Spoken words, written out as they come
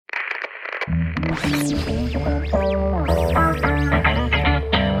Velkommen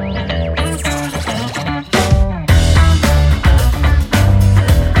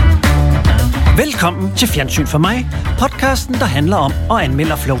til Fjernsyn for mig, podcasten, der handler om og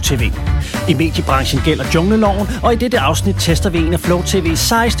anmelder Flow TV. I mediebranchen gælder jungleloven, og i dette afsnit tester vi en af Flow TV's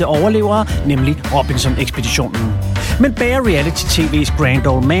sejeste overlevere, nemlig Robinson-ekspeditionen. Men bærer reality-tv's grand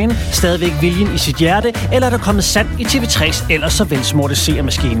old man stadigvæk viljen i sit hjerte, eller er der kommet sand i TV3's ellers så velsmorte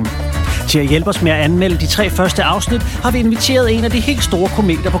seermaskinen? Til at hjælpe os med at anmelde de 3 første afsnit, har vi inviteret en af de helt store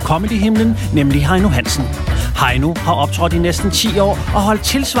kometer på comedyhimlen, nemlig Heino Hansen. Heino har optrådt i næsten 10 år og holdt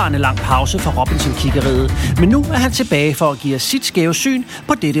tilsvarende lang pause for Robinson-kiggeriet. Men nu er han tilbage for at give os sit skæve syn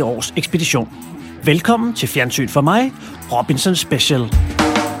på dette års ekspedition. Velkommen til Fjernsyn for mig, Robinson Special.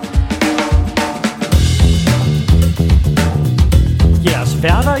 Jeres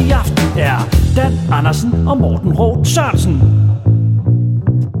værter i aften er Dan Andersen og Morten Roth Sørensen.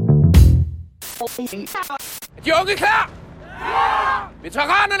 Er de unge klar? Ja!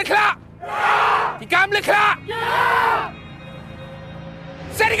 Veteranerne klar? Ja! De gamle klar? Ja!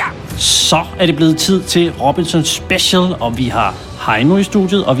 Sæt i gang! Så er det blevet tid til Robinson Special, og vi har Heino i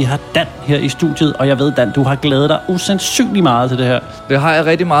studiet, og vi har Dan her i studiet. Og jeg ved, Dan, du har glædet dig usandsynligt meget til det her. Det har jeg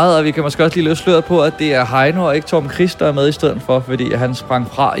rigtig meget, og vi kan måske også lige løse sløret på, at det er Heino og ikke Torben Chris, der er med i stedet for, fordi han sprang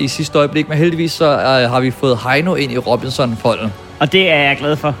fra i sidste øjeblik. Men heldigvis så har vi fået Heino ind i Robinson-folden. Og det er jeg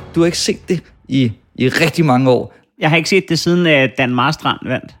glad for. Du har ikke set det i rigtig mange år. Jeg har ikke set det siden Dan Marstrand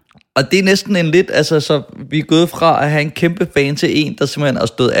vandt. Og det er næsten en lidt, altså så vi er gået fra at have en kæmpe fan til en, der simpelthen er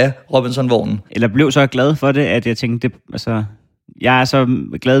stået af Robinson-vognen. Eller blev så glad for det, at jeg tænkte, jeg er så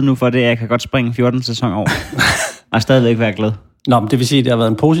glad nu for det, at jeg kan godt springe 14 sæson over. Og stadigvæk være glad. Nå, men det vil sige, at det har været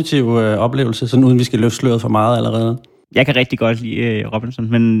en positiv oplevelse, sådan uden vi skal løfte sløret for meget allerede. Jeg kan rigtig godt lide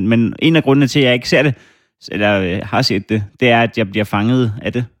Robinson, men en af grundene til, at jeg ikke ser det, eller har set det, det er, at jeg bliver fanget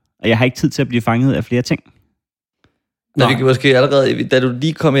af det. Og jeg har ikke tid til at blive fanget af flere ting. Da vi kan måske allerede, da du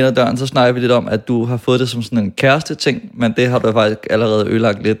lige kom ind ad døren, så snakker vi lidt om, at du har fået det som sådan en kæreste ting, men det har du faktisk allerede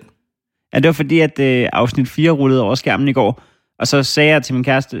ødelagt lidt. Ja, det var fordi, at afsnit 4 rullede over skærmen i går, og så sagde jeg til min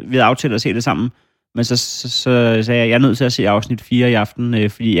kæreste, vi havde aftalt at se det sammen, men så sagde jeg er nødt til at se afsnit 4 i aften,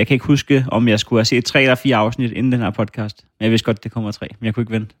 fordi jeg kan ikke huske, om jeg skulle have set 3 eller 4 afsnit inden den her podcast. Men jeg vidste godt, det kommer 3, men jeg kunne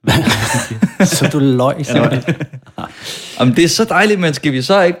ikke vente. Så du løg simpelthen. Jamen, det er så dejligt, men skal vi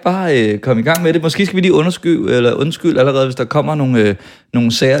så ikke bare komme i gang med det? Måske skal vi lige undskylde allerede, hvis der kommer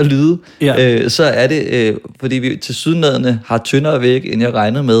nogle sære lyde. Ja. Så er det, fordi vi tilsyneladende har tyndere væg, end jeg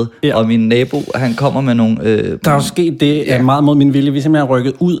regnede med. Ja. Og min nabo, han kommer med nogle... Der er jo sket det meget mod min vilje. Vi simpelthen har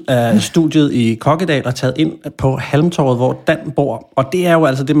rykket ud af studiet i Kokkedal og taget ind på Halmtorvet, hvor Dan bor. Og det er jo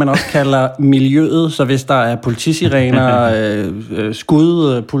altså det, man også kalder miljøet. Så hvis der er politisirener,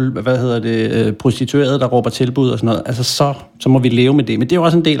 prostituerede, der råber tilbud og sådan noget, altså så må vi leve med det. Men det er jo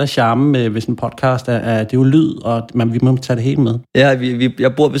også en del af charmen ved sådan en podcast, det er jo lyd, og vi må tage det helt med. Ja,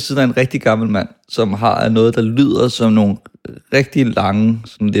 jeg bor ved siden af en rigtig gammel mand, som har noget, der lyder som nogle rigtig lange,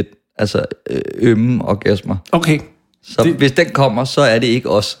 sådan lidt, ømme orgasmer. Okay. Så hvis den kommer, så er det ikke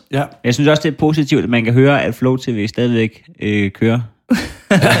os. Ja. Jeg synes også, det er positivt, at man kan høre, at Flow TV stadigvæk kører.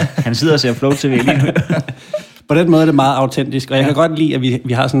 Han sidder og ser Flow TV lige nu. På den måde er det meget autentisk, og jeg kan godt lide, at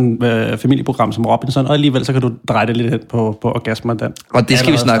vi har sådan et familieprogram som Robinson, og alligevel så kan du dreje det lidt hen på orgasmer, Dan. Og det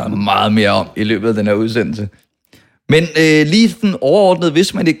skal vi snakke meget mere om i løbet af den her udsendelse. Men lige sådan overordnet,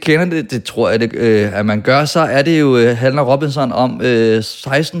 hvis man ikke kender det tror jeg, at man gør, så er det jo, handler Robinson om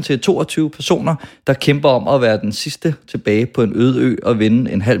 16-22 personer, der kæmper om at være den sidste tilbage på en øde ø og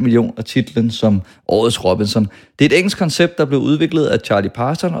vinde 500.000 af titlen som Årets Robinson. Det er et engelsk koncept, der blev udviklet af Charlie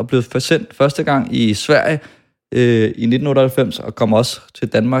Parton og blev sendt første gang i Sverige i 1998 og kom også til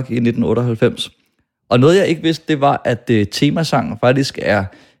Danmark i 1998. Og noget jeg ikke vidste, det var, at temasangen faktisk er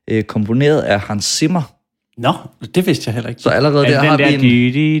komponeret af Hans Zimmer. Nå, det vidste jeg heller ikke. Så allerede der har vi en...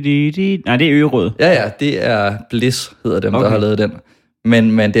 Nej, det er Øgerød. Ja, det er Bliss, hedder dem, der har lavet den.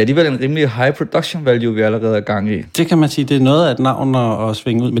 Men det er alligevel en rimelig high production value, vi allerede er gang i. Det kan man sige, det er noget af et navn at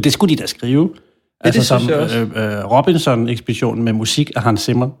svinge ud. Men det skulle de da skrive. Ja, altså som Robinson-ekspeditionen med musik af Hans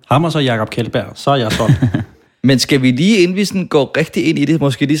Zimmer. Ham og så Jakob Kjeldberg. Så er jeg sådan. Men skal vi lige, inden vi sådan går rigtig ind i det,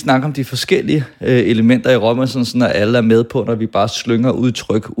 måske lige snakke om de forskellige elementer i Robinson, sådan at alle er med på, når vi bare slynger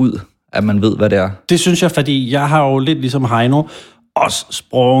udtryk ud, at man ved, hvad det er? Det synes jeg, fordi jeg har jo lidt ligesom Heino også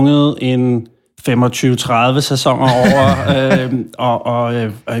sprunget en 25-30 sæsoner over,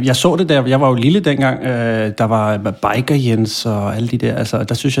 jeg så det der, jeg var jo lille dengang, der var Biker Jens og alle de der, altså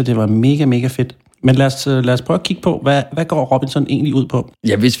der synes jeg, det var mega, mega fedt. Men lad os prøve at kigge på, hvad går Robinson egentlig ud på?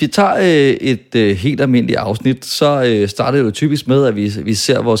 Ja, hvis vi tager et helt almindeligt afsnit, så starter det jo typisk med, at vi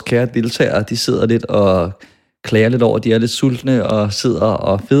ser vores kære deltagere, de sidder lidt og klager lidt over, at de er lidt sultne og sidder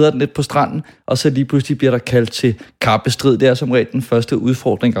og feder den lidt på stranden, og så lige pludselig bliver der kaldt til kappestrid. Det er som regel den første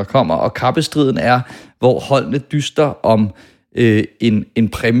udfordring, der kommer, og kappestriden er, hvor holdene dyster om en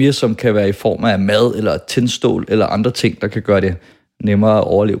præmie, som kan være i form af mad eller tændstål eller andre ting, der kan gøre det nemmere at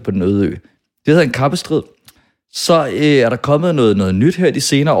overleve på den øde ø. Det hedder en kappestrid. Så er der kommet noget nyt her de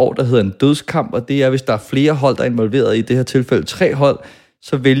senere år, der hedder en dødskamp, og det er, hvis der er flere hold, der er involveret, i det her tilfælde 3 hold,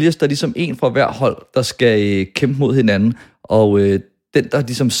 så vælges der ligesom en fra hver hold, der skal kæmpe mod hinanden, og den,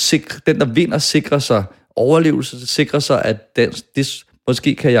 der vinder, sikrer sig overlevelse, sikrer sig, at det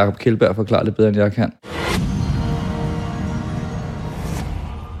måske kan Jakob Kjeldberg forklare lidt bedre, end jeg kan.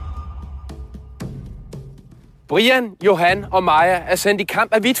 Brian, Johan og Maja er sendt i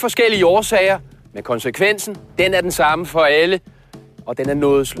kamp af vidt forskellige årsager, men konsekvensen, den er den samme for alle, og den er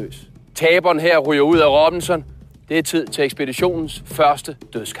nådesløs. Taberen her ryger ud af Robinson. Det er tid til ekspeditionens første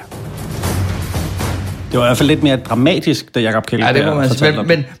dødskamp. Det var i hvert fald lidt mere dramatisk, da Jakob Kjeldberg fortalte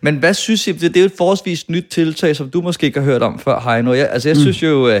om. Men hvad synes I? Det er jo et forholdsvis nyt tiltag, som du måske ikke har hørt om før, Heino. Jeg synes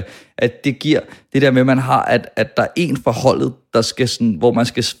jo, at det giver det der med, at man har, at der er en for holdet, der skal sådan, hvor man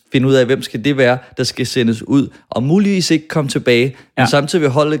skal finde ud af, hvem skal det være, der skal sendes ud, og muligvis ikke komme tilbage. Men samtidig vil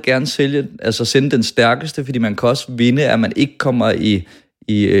holdet gerne sende den stærkeste, fordi man kan også vinde, at man ikke kommer i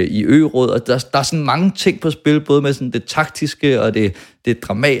ø-råd, og der er sådan mange ting på spil, både med sådan det taktiske og det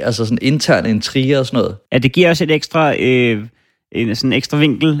dramatik, altså sådan interne intriger og sådan noget. Ja, det giver også et ekstra, en ekstra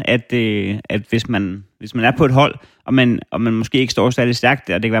vinkel, at hvis man er på et hold, og man måske ikke står særlig stærkt,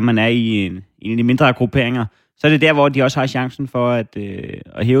 og det kan være, at man er i en af de mindre grupperinger, så er det der, hvor de også har chancen for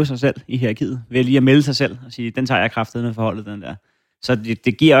at hæve sig selv i hierarkiet, ved lige at melde sig selv og sige, den tager jeg kraftedeme for holdet, den der. Så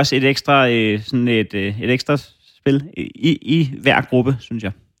det giver også et ekstra, et ekstra spil i hver gruppe, synes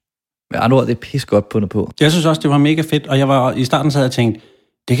jeg. Med andre ord, det er pis godt pundet på. Jeg synes også, det var mega fedt, og i starten sad jeg og tænkte,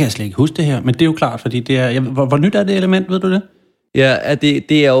 det kan jeg slet ikke huske det her, men det er jo klart, fordi det er... Hvor nyt er det element, ved du det? Ja,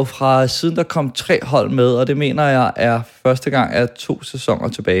 det er jo fra siden der kom 3 hold med, og det mener jeg er første gang af 2 sæsoner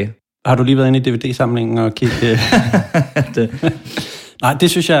tilbage. Har du lige været inde i DVD-samlingen og kigge? Nej, det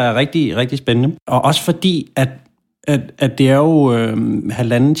synes jeg er rigtig, rigtig spændende. Og også fordi, at det er jo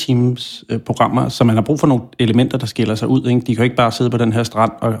 1,5 times programmer, så man har brug for nogle elementer, der skiller sig ud. Ikke? De kan jo ikke bare sidde på den her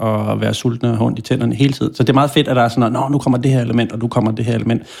strand og være sultne og have ondt i tænderne hele tiden. Så det er meget fedt, at der er sådan noget, nu kommer det her element, og nu kommer det her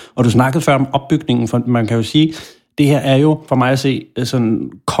element. Og du snakkede før om opbygningen, for man kan jo sige, det her er jo for mig at se sådan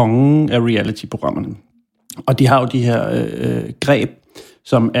kongen af reality-programmerne. Og de har jo de her greb,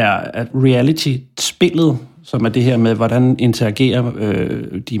 som er at reality-spillet, som er det her med, hvordan interagerer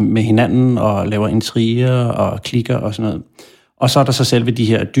de med hinanden og laver intriger og klikker og sådan noget. Og så er der så selve de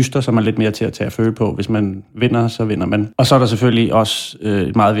her dyster, som er lidt mere til at tage at føle på. Hvis man vinder, så vinder man. Og så er der selvfølgelig også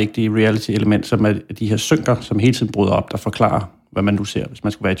et meget vigtigt reality-element, som er de her synker, som hele tiden bryder op, der forklarer, hvad man nu ser, hvis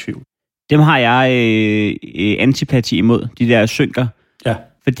man skulle være i tvivl. Dem har jeg antipati imod, de der synker. Ja.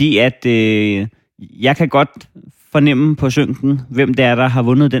 Fordi at jeg kan godt fornemme på synken, hvem det er, der har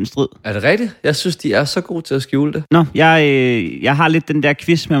vundet den strid. Er det rigtigt? Jeg synes, de er så gode til at skjule det. Nå, jeg har lidt den der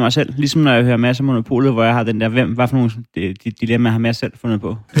quiz med mig selv, ligesom når jeg hører Mads og Monopolet, hvor jeg har den der, hvad for nogle dilemmaer har Mads selv fundet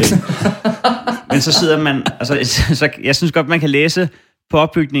på. Men så sidder man, så jeg synes godt, man kan læse på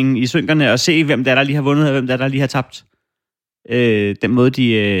opbygningen i synkerne og se, hvem der lige har vundet, og hvem der lige har tabt. Den måde,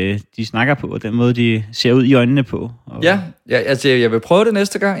 de snakker på, og den måde, de ser ud i øjnene på. Ja, altså jeg vil prøve det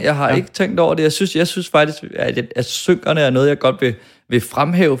næste gang. Jeg har ikke tænkt over det. Jeg synes faktisk, at synkerne er noget, jeg godt vil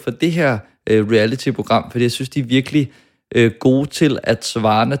fremhæve for det her reality-program, fordi jeg synes, de er virkelig gode til at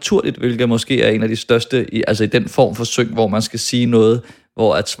svare naturligt, hvilket måske er en af de største, i den form for synk, hvor man skal sige noget,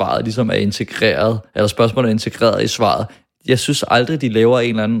 hvor at svaret ligesom er integreret, eller spørgsmålet er integreret i svaret. Jeg synes aldrig, de laver en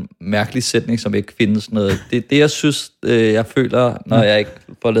eller anden mærkelig sætning, som ikke findes noget. Det jeg synes, jeg føler, når jeg ikke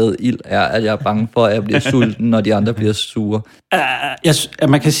får lavet ild, er, at jeg er bange for, at jeg bliver sulten, når de andre bliver sure.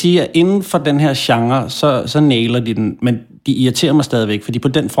 Man kan sige, at inden for den her genre, så nailer de den, men de irriterer mig stadigvæk, fordi på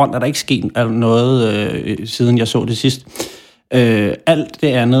den front er der ikke sket noget, siden jeg så det sidst. Alt det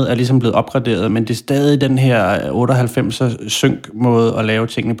andet er ligesom blevet opgraderet, men det er stadig den her 98'er synk-måde at lave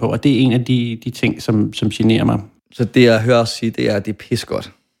tingene på, og det er en af de ting, som generer mig. Så det, jeg hører sige, det er pis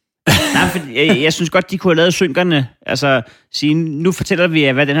godt. Nej, for jeg synes godt, de kunne have lavet synkerne. Altså, sige, nu fortæller vi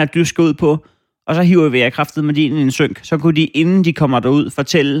jer, hvad den her dyst skal ud på, og så hiver vi jer kraftet med din en synk. Så kunne de, inden de kommer derud,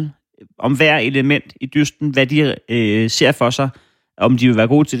 fortælle om hver element i dysten, hvad de ser for sig, om de vil være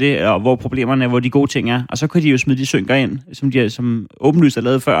gode til det, og hvor problemerne er, hvor de gode ting er. Og så kan de jo smide de synker ind, som åbenlyst er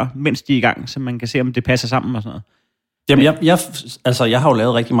lavet før, mens de er i gang, så man kan se, om det passer sammen og sådan noget. Jamen, jeg har jo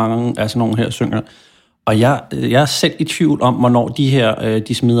lavet rigtig mange af sådan nogle her synker, og jeg er selv i tvivl om, hvornår de her,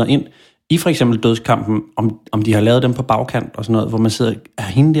 de smider ind. i for eksempel Dødskampen, om de har lavet dem på bagkant og sådan noget, hvor man sidder, er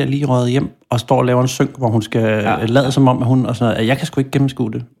hende der lige røget hjem, og står og laver en synk, hvor hun skal lade som om, at hun og sådan noget. Jeg kan sgu ikke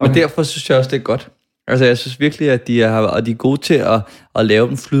gennemskue det. Okay. Og derfor synes jeg også, det er godt. Altså, jeg synes virkelig, at de er gode til at lave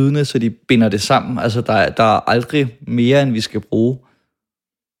dem flydende, så de binder det sammen. Altså, der er aldrig mere, end vi skal bruge.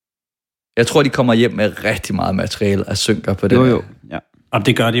 Jeg tror, de kommer hjem med rigtig meget materiale af synker på det. Jo. Ja. Og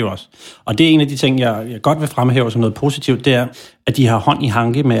det gør de jo også. Og det er en af de ting, jeg godt vil fremhæve som noget positivt, det er, at de har hånd i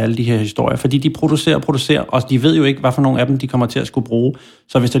hanke med alle de her historier. Fordi de producerer, og de ved jo ikke, hvad for nogle af dem, de kommer til at skulle bruge.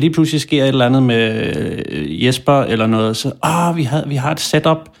 Så hvis der lige pludselig sker et eller andet med Jesper eller noget, så vi har et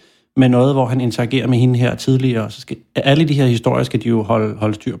setup med noget, hvor han interagerer med hende her tidligere. Så skal, alle de her historier skal de jo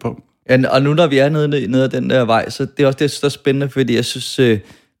holde styr på. Ja, og nu når vi er nede af den der vej, så det er også det, der er spændende, fordi jeg synes,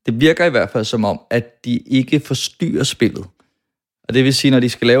 det virker i hvert fald som om, at de ikke forstyrrer spillet. Og det vil sige, når de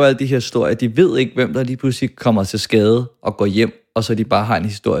skal lave alle de her historier, de ved ikke, hvem der lige pludselig kommer til skade og går hjem, og så de bare har en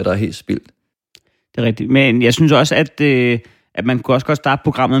historie, der er helt spildt. Det er rigtigt. Men jeg synes også, at man kunne også godt starte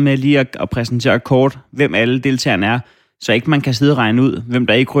programmet med lige at præsentere kort, hvem alle deltagerne er, så ikke man kan sidde og regne ud, hvem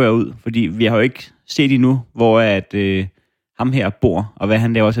der ikke rører ud. Fordi vi har jo ikke set endnu, hvor ham her bor, og hvad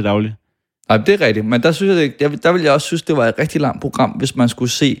han laver til daglig. Nej, det er rigtigt. Men der synes der vil jeg også synes, det var et rigtig langt program, hvis man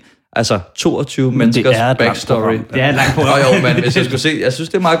skulle se 22 menneskers backstory. Det er et langt program. Jo, men hvis jeg skulle se, jeg synes,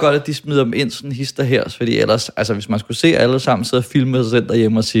 det er meget godt, at de smider dem ind sådan hister her, fordi ellers, hvis man skulle se alle sammen sidde og filme sig selv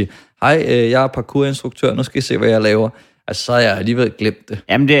derhjemme og sige, hej, jeg er parkourinstruktør, nu skal I se, hvad jeg laver. Så har jeg alligevel glemt det.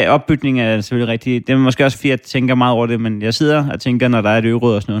 Jamen, det opbygning er selvfølgelig rigtigt. Det er måske også, fordi jeg tænker meget over det, men jeg sidder og tænker, når der er et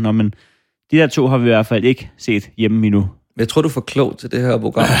øvrigt og sådan noget. Men de der to har vi i hvert fald ikke set hjemme endnu. Jeg tror, du er for klog til det her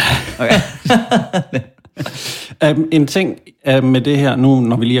program. Okay. En ting med det her, nu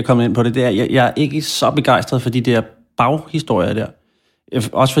når vi lige er kommet ind på det, det er, jeg er ikke så begejstret for de der baghistorier der.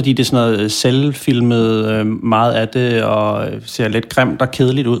 Også fordi det er sådan noget selvfilmet meget af det, og ser lidt grimt og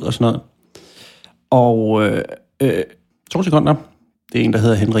kedeligt ud og sådan noget. Og 2 sekunder. Det er en, der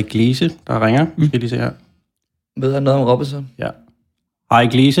hedder Henrik Gliese, der ringer. Skal jeg lige se her. Ved han noget om Robinson? Ja. Hej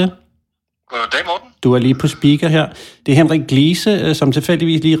Gliese. Goddag, Morten. Du er lige på speaker her. Det er Henrik Gliese, som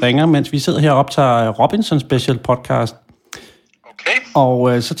tilfældigvis lige ringer, mens vi sidder her og optager Robinson Special podcast. Okay.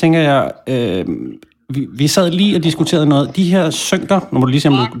 Og så tænker jeg, vi sad lige og diskuterede noget. De her synker, nu må du lige se,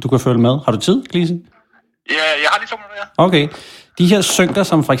 om du kan følge med. Har du tid, Gliese? Ja, jeg har lige 2 minutter, ja. Okay. De her synker,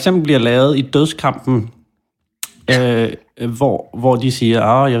 som for eksempel bliver lavet i Dødskampen, hvor de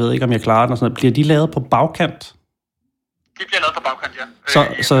siger, jeg ved ikke, om jeg klarer den og sådan noget. Bliver de lavet på bagkant? De bliver lavet på bagkant, ja.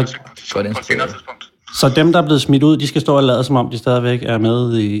 På et senere tidspunkt. Så dem, der er blevet smidt ud, de skal stå og lade, som om de stadigvæk er med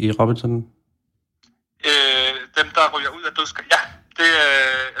i Robinson? Dem, der ryger ud af Dødskampen, ja. Det,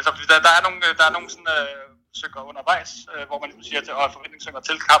 der er nogle sådan, synker undervejs, hvor man ligesom siger til, forventningssynker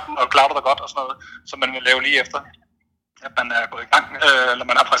til kampen, og klarer du dig godt og sådan noget, som man vil lave lige efter, at man er gået i gang, eller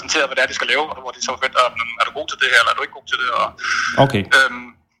man har præsenteret, hvad det er, de skal lave, og hvor de så forventer, er du god til det her, eller er du ikke god til det? Og, okay.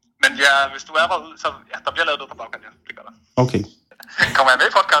 Men ja, hvis du er røget ud, så der bliver lavet noget på bagkant, ja. Det gør der. Okay. Kommer jeg med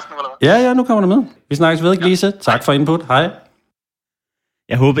i podcasten nu, eller hvad? Ja, nu kommer du med. Vi snakkes ved, Gliese. Tak for input. Hej.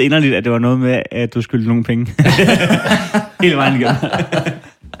 Jeg håbede inderligt, at det var noget med, at du skyldte nogle penge. Hele vejen igennem.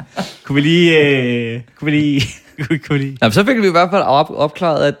 Kunne vi lige... Jamen, så fik vi i hvert fald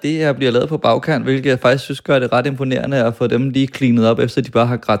opklaret, at det her bliver lavet på bagkant, hvilket jeg faktisk synes gør det ret imponerende at få dem lige cleanet op, efter de bare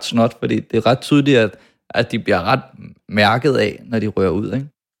har grædt snot, fordi det er ret tydeligt, at de bliver ret mærket af, når de rører ud, ikke?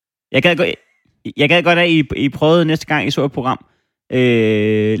 Jeg gad godt, at I prøvede næste gang, I så et program,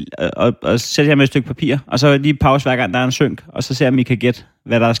 og sætte jer med et stykke papir, og så lige pause hver gang, der er en synk, og så ser om I kan gætte,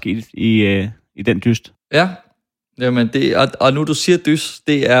 hvad der er sket i den dyst. Ja, jamen og nu du siger dyst,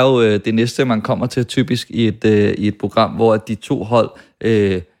 det er jo det næste, man kommer til typisk i et program, hvor de to hold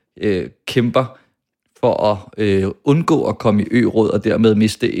kæmper for at undgå at komme i ø-råd, og dermed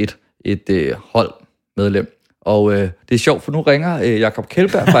miste et holdmedlem. Og det er sjovt, for nu ringer Jakob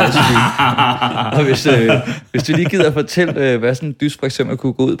Kjeldberg faktisk lige. Og hvis du lige gider at fortælle, hvad sådan en dyst for eksempel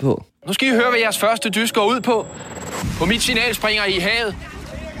kunne gå ud på. Nu skal I høre, hvad jeres første dyst går ud på. På mit signal springer I i havet.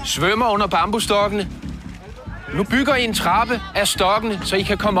 Svømmer under bambusstokkene. Nu bygger I en trappe af stokkene, så I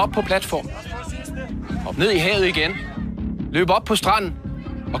kan komme op på platformen. Op ned i havet igen. Løb op på stranden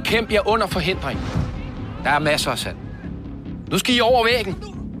og kæmp jer under forhindring. Der er masser af sand. Nu skal I over væggen.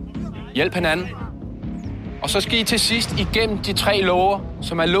 Hjælp hinanden. Og så skal I til sidst igennem de 3 låger,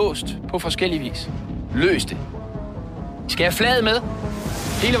 som er låst på forskellig vis. Løs det. I skal have flaget med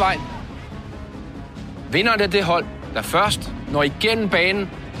hele vejen. Vinderne er det hold, der først når igennem banen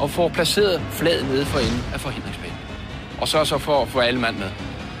og får placeret flaget nede for enden af forhindringsbanen. Og så for at få alle mand med.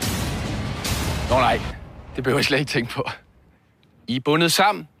 Nå nej, det behøver jeg slet ikke tænke på. I er bundet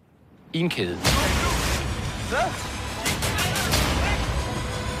sammen i en kæde.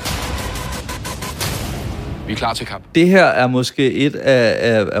 Vi er klar til kamp. Det her er måske et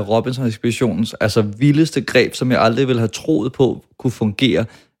af Robinson-ekspeditionens vildeste greb, som jeg aldrig ville have troet på kunne fungere,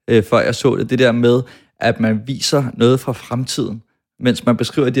 før jeg så det. Det der med, at man viser noget fra fremtiden. Mens man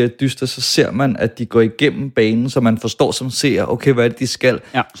beskriver de her dyster, så ser man, at de går igennem banen, så man forstår som seer, okay, hvad er det, de skal.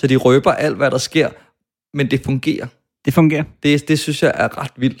 Ja. Så de røber alt, hvad der sker, men det fungerer. Det fungerer. Det synes jeg er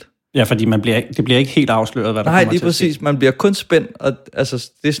ret vildt. Ja, fordi det bliver ikke helt afsløret, hvad der kommer til at ske. Nej, lige præcis. Man bliver kun spændt, og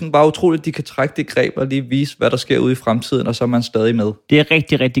det er sådan bare utroligt, at de kan trække det greb og lige vise, hvad der sker ude i fremtiden, og så er man stadig med. Det er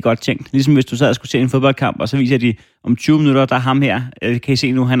rigtig, rigtig godt tænkt. Ligesom hvis du sad og skulle se en fodboldkamp, og så viser de om 20 minutter, der er ham her. Kan I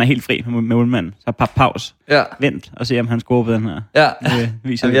se nu, han er helt fri med målmanden. Så pause. Ja. Vent og se, om han scorer på den her. Ja,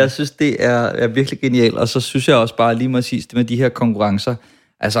 jeg synes, det er virkelig genialt. Og så synes jeg også bare lige præcis, det med de her konkurrencer.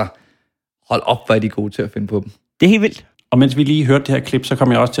 Hold op, hvor er de gode til at finde på dem. Det er helt vildt. Og mens vi lige hørte det her klip, så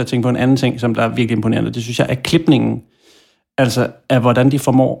kom jeg også til at tænke på en anden ting, som der er virkelig imponerende. Det synes jeg er klipningen. Af hvordan de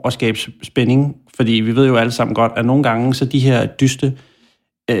formår at skabe spænding. Fordi vi ved jo alle sammen godt, at nogle gange, så de her dyste,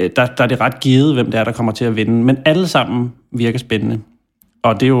 der er det ret givet, hvem det er, der kommer til at vinde. Men alle sammen virker spændende.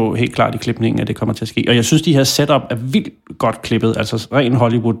 Og det er jo helt klart i klipningen, at det kommer til at ske. Og jeg synes, de her setup er vildt godt klippet. Ren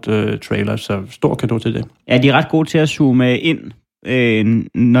Hollywood-trailer, så stor cadeau til det. Ja, de er ret gode til at zoome ind,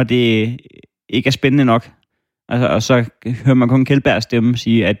 når det ikke er spændende nok. Og så hører man kun Kjeldbergs stemme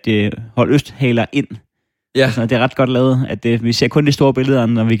sige, at hold Øst haler ind. Ja. Det er ret godt lavet, at vi ser kun de store billeder,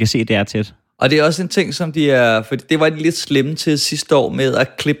 når vi kan se, at det er tæt. Og det er også en ting, som de er... For det var de lidt slemme til sidste år med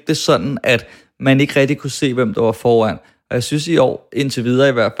at klippe det sådan, at man ikke rigtig kunne se, hvem der var foran. Og jeg synes i år, indtil videre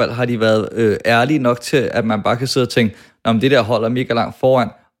i hvert fald, har de været ærlige nok til, at man bare kan sidde og tænke, det der holder mega langt foran.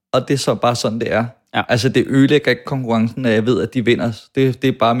 Og det er så bare sådan, det er. Ja. Det ødelægger ikke konkurrencen, at jeg ved, at de vinder. Det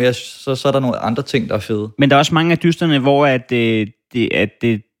er bare mere, så er der nogle andre ting, der er fede. Men der er også mange af dysterne, hvor at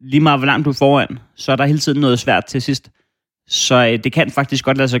det lige meget hvor langt du er foran, så er der hele tiden noget svært til sidst. Så det kan faktisk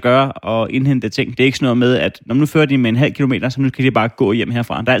godt lade sig gøre at indhente ting. Det er ikke sådan noget med, at når nu fører de med 0,5 kilometer, så nu kan de bare gå hjem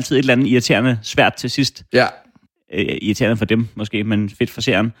herfra. Der er altid et eller andet irriterende svært til sidst. Ja. Irriterende for dem måske, men fedt for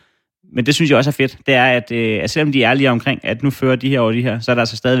seeren. Men det synes jeg også er fedt. Det er, at selvom de er ærlige omkring, at nu fører de her over de her, så er der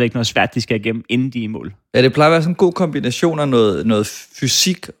altså stadigvæk noget svært, de skal igennem, inden de er i mål. Ja, det plejer at være sådan en god kombination af noget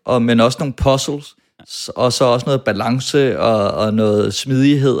fysik, men også nogle puzzles, og så også noget balance og noget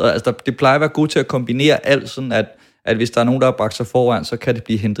smidighed. Det plejer at være godt til at kombinere alt, sådan at hvis der er nogen, der har bragt sig foran, så kan det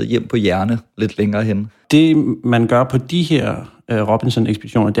blive hentet hjem på hjerne lidt længere hen. Det, man gør på de her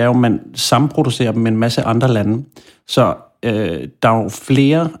Robinson-ekspeditioner, det er jo, at man samproducerer dem med en masse andre lande. Så der er jo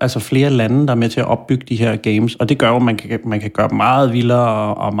flere lande, der er med til at opbygge de her games, og det gør jo, at man kan gøre meget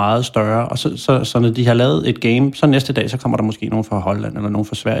vildere og meget større. Og så når de har lavet et game, så næste dag, så kommer der måske nogen fra Holland eller nogen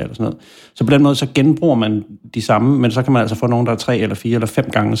fra Sverige eller sådan noget. Så på den måde, så genbruger man de samme, men så kan man altså få nogen, der er 3 eller 4 eller 5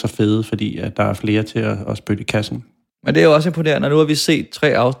 gange så fede, fordi at der er flere til at spytte i kassen. Men det er jo også imponerende, nu har vi set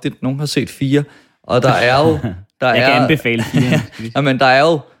 3 afsnit, nogen har set 4, og der er jo... Jeg kan anbefale 4. Men der er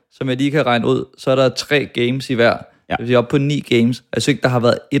jo, som jeg lige kan regne ud, så er der 3 games i hver. Ja. Det vil sige op på 9 games. Jeg synes ikke, der har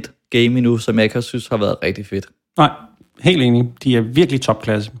været et game endnu, som jeg ikke har synes har været rigtig fedt. Nej, helt enig. De er virkelig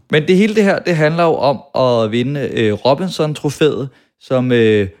topklasse. Men det hele det her, det handler jo om at vinde Robinson-trofæet, som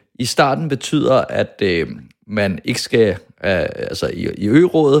i starten betyder, at man ikke skal i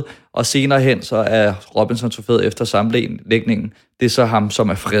ø-rådet, og senere hen så er Robinson-trofæet efter sammenlægningen, det er så ham, som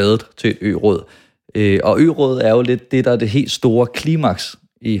er fredet til et ø-råd. Og ø-rådet er jo lidt det, der er det helt store klimaks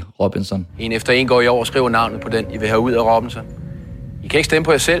i Robinson. En efter en går I over og skriver navnet på den, I vil have ud af Robinson. I kan ikke stemme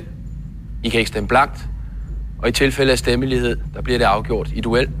på jer selv. I kan ikke stemme blankt. Og i tilfælde af stemmelighed, der bliver det afgjort i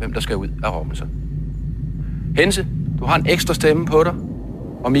duel, hvem der skal ud af Robinson. Hense, du har en ekstra stemme på dig.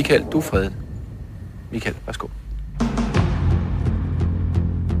 Og Michael, du er fredet. Michael, værsgo.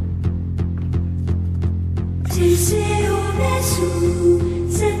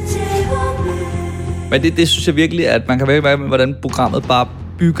 Men det synes jeg virkelig, at man kan virkelig være med, hvordan programmet bare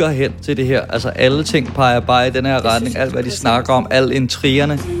bygger hen til det her. Alle ting peger bare i den her retning. Alt, hvad de snakker om, alle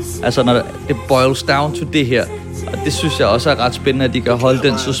intrigerne. Når det boils down to det her. Og det synes jeg også er ret spændende, at de kan holde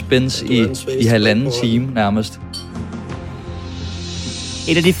den suspense i 1,5 time nærmest.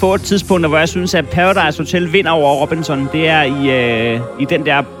 Et af de få tidspunkter, hvor jeg synes, at Paradise Hotel vinder over Robinson, det er i den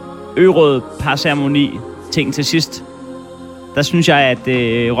der ø-råd parceremoni ting til sidst. Der synes jeg, at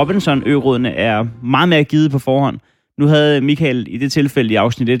Robinson-ø-rådene er meget mere givet på forhånd. Nu havde Michael i det tilfælde i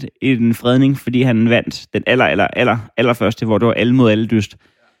afsnit 1 en fredning, fordi han vandt den allerførste, hvor det var alle mod alle dyst.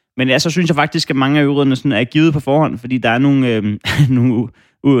 Men så synes jeg faktisk, at mange af ø-rådene sådan er givet på forhånd, fordi der er nogle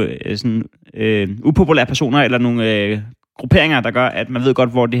upopulære personer, eller nogle grupperinger, der gør, at man ved godt,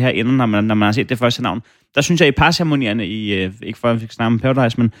 hvor det her ender, når man har set det første navn. Der synes jeg, i parceremonierne, ikke for at snakke om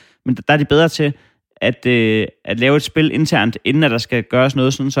Paradise, men der er de bedre til at lave et spil internt, inden at der skal gøres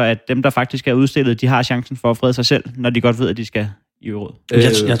noget, sådan så at dem, der faktisk er udstillet, de har chancen for at frede sig selv, når de godt ved, at de skal i øvrigt.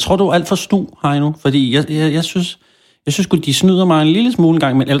 Jeg tror, du er alt for snu, Heino, fordi jeg synes godt, de snyder mig en lille smule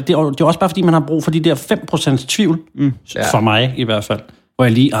gang, men eller det er også bare, fordi man har brug for de der 5% tvivl, for mig i hvert fald. Hvor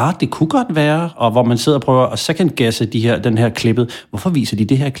jeg lige, det kunne godt være, og hvor man sidder og prøver at second-guesse den her klippet. Hvorfor viser de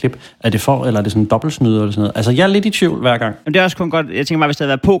det her klip? Er det for, eller er det sådan en dobbeltsnyder eller sådan noget? Altså, jeg er lidt i tvivl hver gang. Men det er også kun godt, jeg tænker bare, hvis det havde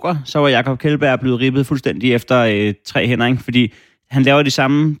været poker, så var Jakob Kjeldberg blevet ribbet fuldstændig efter 3 hænder, ikke? Fordi han laver de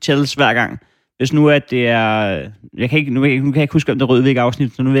samme tells hver gang. Hvis nu at det er, nu kan jeg ikke huske, om det er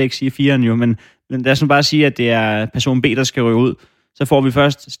Rødvig-afsnit, så nu vil jeg ikke sige 4'eren jo, men lad os nu bare sige, at det er person B, der skal ryge ud. Så får vi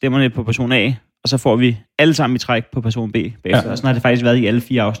først stemmerne på person A, og så får vi alle sammen i træk på person B bagefter. Og sådan har det faktisk været i alle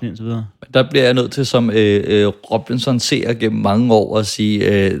 4 afsnit og så videre. Der bliver jeg nødt til som Robinson ser gennem mange år at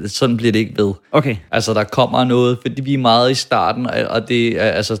sige, sådan bliver det ikke ved. Okay. Altså der kommer noget, fordi vi er meget i starten, og det,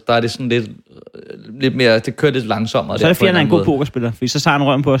 altså, der er det sådan lidt mere, det kører lidt langsommere. Så er det fjern en god pokerspiller, fordi så tager han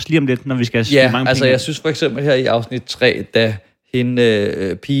røven på os lige om lidt, når vi skal spille mange altså penge. Jeg synes for eksempel her i afsnit 3, da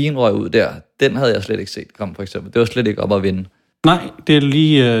hende pigen røg ud der, den havde jeg slet ikke set komme for eksempel. Det var slet ikke op at vinde. Nej, det er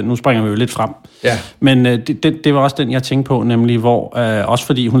lige... Nu springer vi jo lidt frem. Ja. Men det var også den, jeg tænkte på, nemlig hvor... også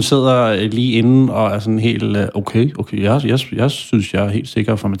fordi hun sidder lige inde og er sådan helt... Okay, jeg synes, jeg er helt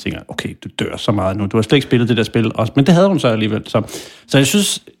sikker, for man tænker, okay, du dør så meget nu. Du har slet ikke spillet det der spil også. Men det havde hun så alligevel. Så jeg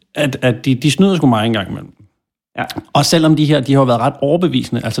synes, at de snyder sgu meget engang imellem. Ja. Og selvom de har jo været ret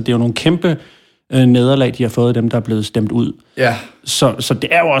overbevisende. Altså, det er jo nogle kæmpe nederlag, de har fået, dem, der er blevet stemt ud. Ja. Så det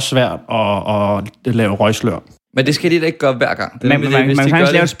er jo også svært at lave røgslør. Men det skal de da ikke gøre hver gang. Man kan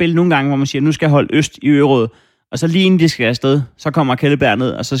faktisk lave et spil nogle gange, hvor man siger, nu skal jeg holde øst i ørådet, og så lige inden de skal afsted, så kommer Kjelleberg ned,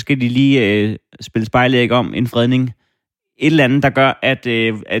 og så skal de lige spille spejlæg om en fredning. Et eller andet, der gør,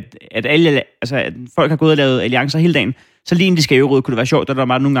 at alle, altså, at folk har gået og lavet alliancer hele dagen, så lige inden de skal i ørådet, kunne det være sjovt, at der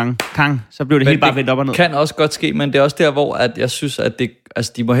var nogle gange så blev det helt bare vendt op og ned. Det kan også godt ske, men det er også der, hvor at jeg synes, at det,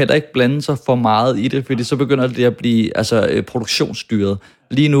 altså, de må heller ikke blande sig for meget i det, fordi så begynder det at blive produktionsstyret.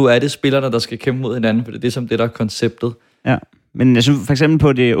 Lige nu er det spillerne, der skal kæmpe mod hinanden, for det er som det, der er konceptet. Ja, men jeg synes for eksempel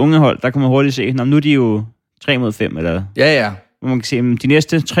på det unge hold, der kan man hurtigt se, nu er de jo 3 mod 5, eller... Ja. Hvor man kan se, de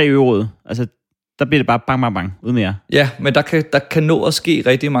næste 3 øvrigt, altså, der bliver det bare bang, bang, bang, ud med jer. Ja, men der kan nå at ske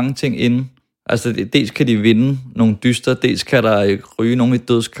rigtig mange ting inden. Altså, dels kan de vinde nogle dyster, dels kan der ryge nogle i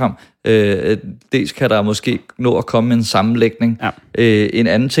dødskamp, dels kan der måske nå at komme en sammenlægning. Ja. En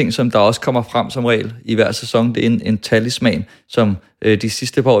anden ting, som der også kommer frem som regel i hver sæson, det er en talisman, som de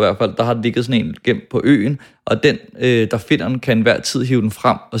sidste par år i hvert fald, der har ligget sådan en gemt på øen, og den, der finder den, kan hver tid hive den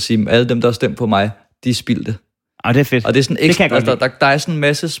frem og sige, alle dem, der har stemt på mig, de spildte. Og det er fedt. Og det er sådan ekstra, der er sådan en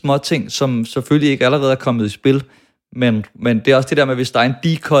masse små ting, som selvfølgelig ikke allerede er kommet i spil, men det er også det der med, hvis der er en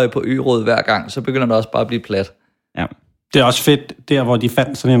decoy på ørådet hver gang, så begynder det også bare at blive plat. Ja. Det er også fedt, der hvor de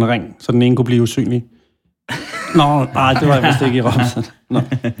fandt sådan en ring, så den ene kunne blive usynlig. Nej, det var jeg vist ikke i Robinson.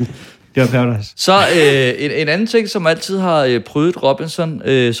 Det var Paradise. Så en anden ting, som altid har prydet Robinson,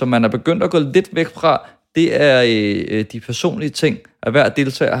 som man er begyndt at gå lidt væk fra, det er de personlige ting. At hver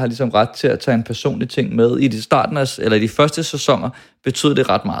deltager har ligesom ret til at tage en personlig ting med. I de første sæsoner betød det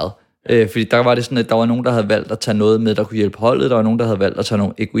ret meget. Fordi der var det sådan, at der var nogen, der havde valgt at tage noget med, der kunne hjælpe holdet. Der var nogen, der havde valgt at tage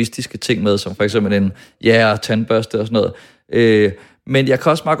nogle egoistiske ting med, som for eksempel en tandbørste og sådan noget. Men jeg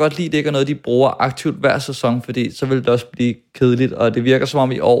kan også meget godt lide, at det ikke er noget, de bruger aktivt hver sæson, fordi så vil det også blive kedeligt. Og det virker som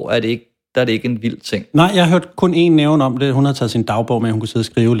om i år, der er det ikke en vild ting. Nej, jeg har hørt kun en nævne om det. Hun har taget sin dagbog med, at hun kunne sidde og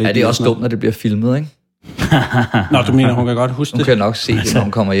skrive lidt. Ja, det er også dumt, når det bliver filmet, ikke? Nå, du mener, hun kan godt huske det? Hun kan nok se det, når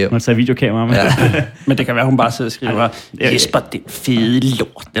hun kommer hjem. Hun tager videokamera med. Ja. Men det kan være, hun bare sidder og skriver, Jesper, den fede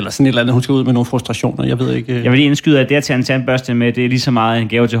lort, eller sådan et eller andet. Hun skal ud med nogle frustrationer, jeg ved ikke. Jeg vil lige indskyde, at det at tage en tandbørste med, det er lige så meget en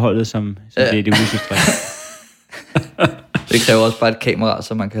gave til holdet, som det er det husestræk. Det kræver også bare et kamera,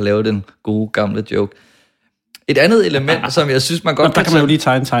 så man kan lave den gode, gamle joke. Et andet element, som jeg synes, man godt der kan man jo lige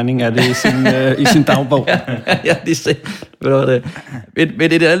tegne en tegning af det i sin dagbog. Ja, det er det.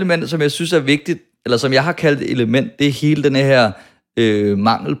 Men et element, som jeg synes er vigtigt, eller som jeg har kaldt et element, det er hele den her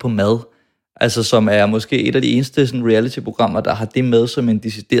mangel på mad. Altså som er måske et af de eneste sådan, reality-programmer, der har det med som en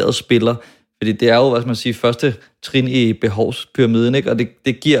decideret spiller. Fordi det er jo, hvad skal man sige, første trin i behovspyramiden, ikke? Og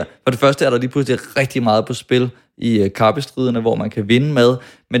det giver, for det første er der lige pludselig rigtig meget på spil i kappestriderne, hvor man kan vinde mad,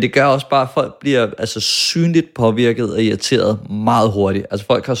 men det gør også bare, at folk bliver altså synligt påvirket og irriteret meget hurtigt. Altså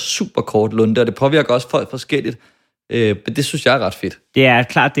folk har super kort lunde, og det påvirker også folk forskelligt. Men det synes jeg er ret fedt. Det er et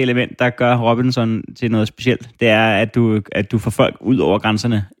klart det element, der gør Robinson til noget specielt. Det er, at du får folk ud over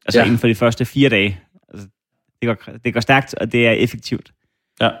grænserne, altså inden for de første 4 dage. Altså, det går stærkt, og det er effektivt.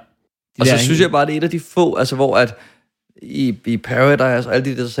 Ja. Og så synes jeg bare, det er et af de få, altså hvor at i Paradise og alle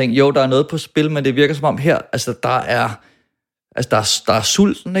de der ting, jo, der er noget på spil, men det virker som om her, altså der er Altså, der er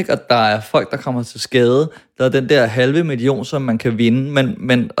sulten, ikke? Og der er folk, der kommer til skade. Der er den der 500.000, som man kan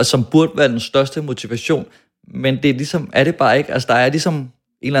vinde, og som burde være den største motivation. Men det er ligesom, er det bare ikke. Altså, der er ligesom en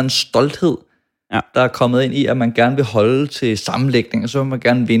eller anden stolthed, der er kommet ind i, at man gerne vil holde til sammenlægning, og så vil man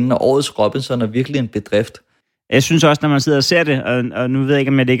gerne vinde. Og årets Robinson er virkelig en bedrift. Jeg synes også, når man sidder og ser det, og nu ved jeg ikke,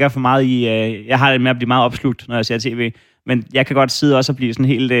 om jeg ligger for meget i... jeg har det med at blive meget opslugt, når jeg ser tv, men jeg kan godt sidde også og blive sådan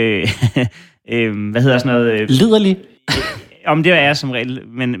helt... hvad hedder sådan noget... Liderlig. Om det er jeg som regel,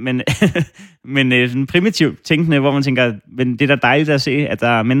 men sådan primitivt tænkende, hvor man tænker, men det er da dejligt at se, at der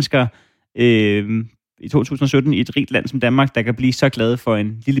er mennesker i 2017 i et rigt land som Danmark, der kan blive så glade for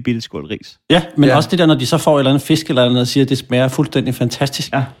en lille bitte skål ris. Ja, men også det der, når de så får et eller andet fisk eller andet, og siger, at det smager fuldstændig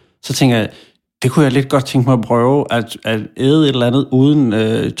fantastisk, så tænker jeg, det kunne jeg lidt godt tænke mig at prøve, at æde et eller andet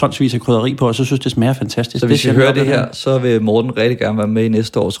uden tonsvis af krydderi på, og så synes det smager fantastisk. Så hvis I hører det her, så vil Morten rigtig gerne være med i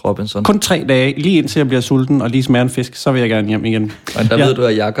næste års Robinson. Kun 3 dage, lige indtil jeg bliver sulten og lige smager en fisk, så vil jeg gerne hjem igen. Men der ved du,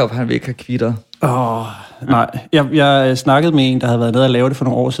 at Jakob, han vil ikke have kvitter. Nej. Jeg snakkede med en, der havde været nede og lave det for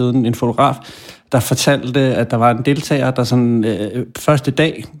nogle år siden, en fotograf, der fortalte, at der var en deltager, der sådan første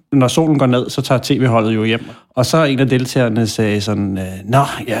dag, når solen går ned, så tager tv-holdet jo hjem. Og så en af deltagerne sagde sådan,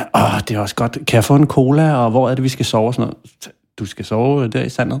 det er også godt, kan jeg få en cola, og hvor er det, vi skal sove? Sådan noget. Du skal sove der i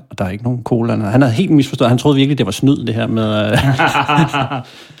sandet, og der er ikke nogen cola. Han havde helt misforstået, han troede virkelig, det var snyd, det her med...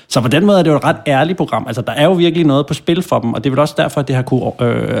 Så på den måde er det jo et ret ærligt program. Altså, der er jo virkelig noget på spil for dem, og det er vel også derfor, at det har kunne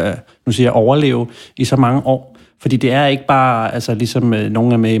overleve i så mange år. Fordi det er ikke bare, altså ligesom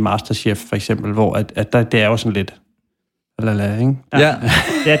nogen er med i Masterchef, for eksempel, hvor at det er jo sådan lidt... ikke? Ja.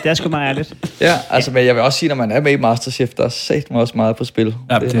 Det er sgu meget ærligt. Ja, altså, men jeg vil også sige, når man er med i Masterchef, der er satme også meget på spil.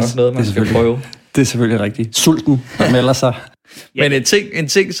 Ja, det er nok noget, man skal prøve. Det er selvfølgelig rigtigt. Sulten, der melder sig. Men en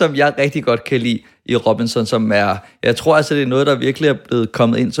ting, som jeg rigtig godt kan lide i Robinson, som er... Jeg tror altså, det er noget, der virkelig er blevet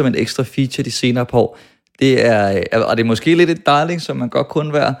kommet ind som en ekstra feature de senere par år. Det er... Og det er måske lidt et darling, som man godt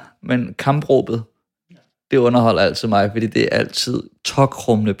kunne være, men kampråbet, det underholder altid mig, fordi det er altid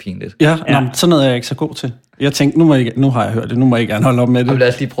tokrummende pinligt. Ja. Sådan noget er jeg ikke så god til. Jeg tænkte, nu har jeg hørt det, nu må jeg gerne holde op med det. Jamen, lad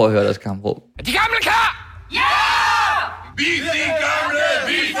os lige prøve at høre deres kampråb. Er de gamle klar? Ja! Vi er de gamle,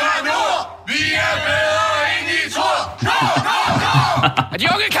 vi fra nord. Vi er bedre end I tror. Er de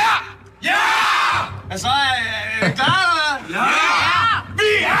unge klar? Ja! Altså, er I klar, eller hvad? Ja!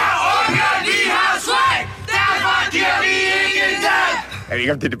 Vi er unge, vi har swag. Derfor giver vi ikke en dag. Jeg ved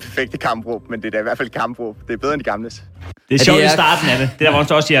ikke, om det er det perfekte kampråb, men det er i hvert fald et kampråb. Det er bedre end de gamles. Det er sjovt i starten af det. Det der, hvor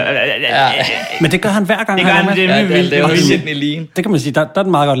han også siger... Men det gør han hver gang. Det gør han, det er vildt. Det er også lidt lige. Det kan man sige, der er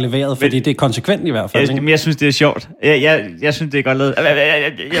den meget godt leveret, fordi det er konsekvent i hvert fald. Men jeg synes, det er sjovt. Jeg synes, det er godt lavet. Jeg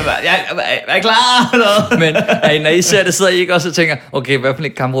er klar. Men når I ser det, sidder I ikke også og tænker, okay, hvad for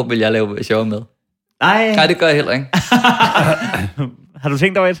et kampråb vil jeg lave, hvis jeg var med? Nej, det gør jeg heller ikke. Har du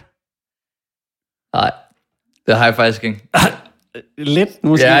tænkt over et? Nej, det har jeg faktisk ikke. Lidt,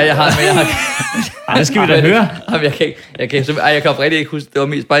 måske. Ja, jeg har, men jeg har... Det skal vi da høre. Jeg kan oprigtigt ikke huske, det var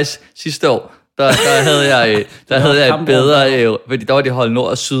mest bare sidste år, der havde jeg et bedre, fordi der var det hold nord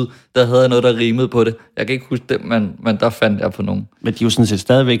og syd, der havde jeg noget, der rimede på det. Jeg kan ikke huske det, men der fandt jeg på nogen. Men de er jo sådan set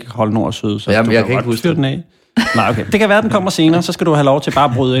stadigvæk hold nord og syd, så jamen, du jeg kan ikke huske den af. Nej, okay. Det kan være, den kommer senere, så skal du have lov til bare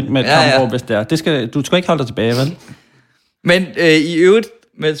at bryde ind med et kampråb, hvis det er. Du skal ikke holde dig tilbage, vel? Men i øvrigt,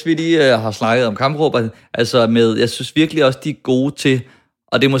 mens vi lige har snakket om kampråber, altså jeg synes virkelig også, de er gode til,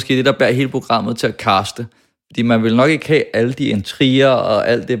 og det er måske det, der bærer hele programmet til at kaste. Fordi man vil nok ikke have alle de intriger og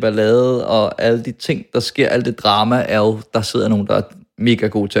alt det ballade og alle de ting, der sker, alt det drama, er jo, der sidder nogen, der er mega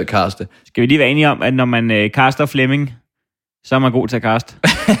gode til at kaste. Skal vi lige være enige om, at når man kaster Flemming, så er man god til at kaste.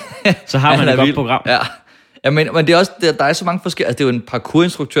 Så har man et godt program. Ja, men det er også, der er så mange forskellige, altså det er jo en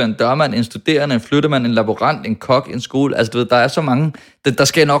parkourinstruktør, en dørmand, en studerende, en flyttemand, en laborant, en kok, en skole, altså du ved, der er så mange, der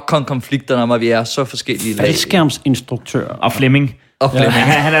skal nok komme konflikter, når vi er så forskellige lag. Faldskærmsinstruktør. Og Flemming.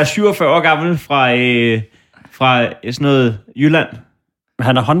 Han er 47 år gammel fra sådan noget Jylland.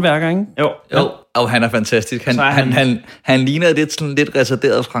 Han er håndværker, ikke? Jo, og han er fantastisk. Han ligner lidt sådan lidt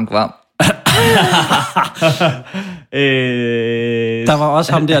retarderet Frank Hvam. Der var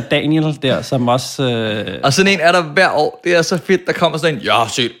også ham der, Daniel, der, som også... Og sådan en er der hver år. Det er så fedt, der kommer sådan en, jeg har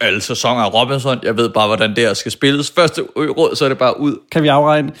set alle sæsoner af Robinson, jeg ved bare, hvordan det her skal spilles. Første råd, så er det bare ud. Kan vi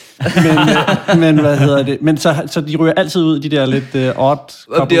afregne? Men hvad hedder det? Men så de ryger altid ud, de der lidt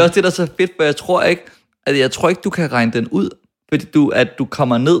odd... Det er også det, der er så fedt, for jeg tror ikke, du kan regne den ud. Fordi du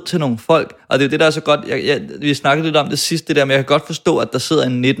kommer ned til nogle folk, og det er det, der er så godt. Vi snakkede lidt om det sidste, det der, men jeg kan godt forstå, at der sidder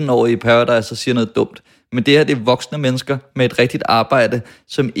en 19-årig i Paradise og siger noget dumt. Men det her, det er voksne mennesker med et rigtigt arbejde,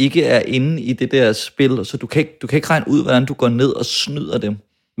 som ikke er inde i det der spil, så du kan ikke regne ud, hvordan du går ned og snyder dem.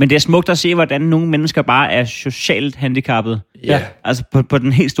 Men det er smukt at se, hvordan nogle mennesker bare er socialt handicappede. Ja. Altså på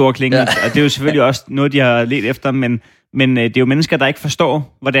den helt store klinge. Ja. Og det er jo selvfølgelig også noget, de har let efter, men det er jo mennesker, der ikke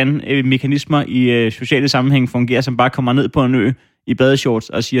forstår, hvordan mekanismer i sociale sammenhæng fungerer, som bare kommer ned på en ø i badeshorts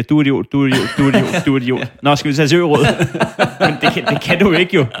og siger, du er idiot, du er idiot, du er idiot, du er idiot. Nå, skal vi tage til øråd? Men det kan du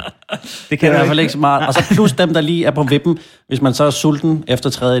ikke jo. Det kan i hvert fald ikke smart. Og så plus dem, der lige er på vippen. Hvis man så er sulten efter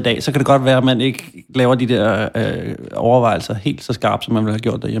 3. dag, så kan det godt være, at man ikke laver de der overvejelser helt så skarpt, som man ville have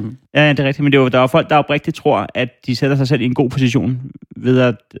gjort derhjemme. Ja, det er rigtigt. Men der er folk, der oprigtigt tror, at de sætter sig selv i en god position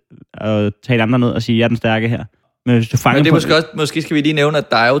ved at tale andre ned og sige, jeg er den stærke her. Men hvis du fanger Men det er måske skal vi lige nævne,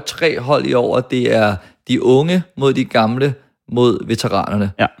 at der er jo 3 hold i år. Det er de unge mod de gamle mod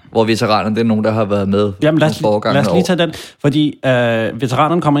veteranerne. Ja. Hvor veteranerne, det er nogen, der har været med. Jamen lad os lige tage den, fordi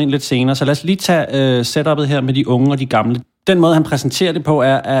veteranerne kommer ind lidt senere, så lad os lige tage setupet her med de unge og de gamle. Den måde, han præsenterer det på,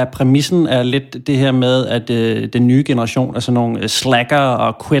 er, at præmissen er lidt det her med, at den nye generation er sådan nogle slacker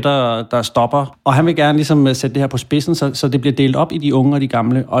og quitter, der stopper. Og han vil gerne ligesom sætte det her på spidsen, så det bliver delt op i de unge og de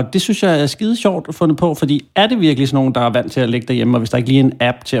gamle. Og det synes jeg er skide sjovt at fundet på, fordi er det virkelig sådan nogen, der er vant til at ligge derhjemme, og hvis der ikke lige er en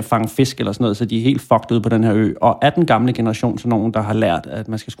app til at fange fisk eller sådan noget, så de er helt fucked ude på den her ø. Og er den gamle generation sådan nogen, der har lært, at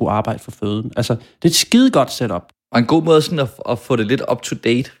man skal skulle arbejde for føden? Altså, det er et skide godt setup. Og en god måde sådan at få det lidt up to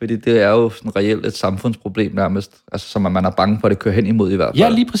date, fordi det er jo sådan reelt et samfundsproblem nærmest, altså som man er bange for, at det kører hen imod i hvert fald. Ja,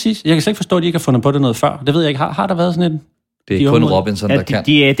 lige præcis. Jeg kan slet ikke forstå, at de ikke har fundet på det noget før. Det ved jeg ikke. Har der været sådan en? Det er kun Robinson, der kan.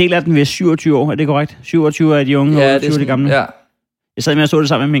 De deler den ved 27 år, er det korrekt? 27 er de unge, og 27 er de gamle. Ja. Jeg sad med og så det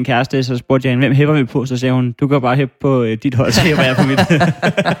sammen med min kæreste, så spurgte jeg hende, hvem hæpper vi på? Så sagde hun, du kan bare hæppe på dit hold, så hæpper jeg på mit.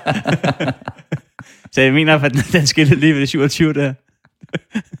 Så jeg mener, at den skilte lige ved 27 der.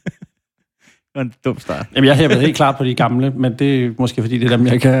 Det var en dum start. Jamen, jeg hæppede helt klart på de gamle, men det er måske fordi, det er dem,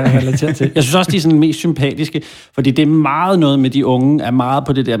 jeg kan relatere til. Jeg synes også, de er sådan mest sympatiske, fordi det er meget noget med de unge, er meget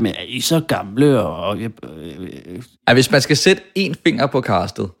på det der med, er I så gamle? Ja, hvis man skal sætte en finger på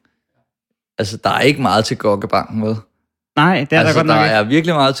castet, altså der er ikke meget til Gokkebanken med. Nej, det er altså, der godt nok der ikke. er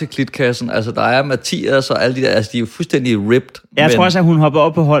virkelig meget til Klitkassen. Altså, der er Mathias og alle de der, altså, de er jo fuldstændig ripped. Jeg tror også, at hun hoppede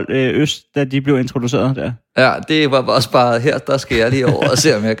op på hold Øst, da de blev introduceret der. Ja, det var også bare, her der skal jeg lige over og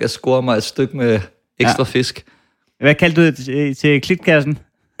se, om jeg kan score mig et stykke med ekstra fisk. Hvad kaldte du det til Klitkassen?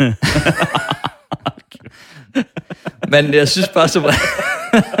 Men jeg synes bare som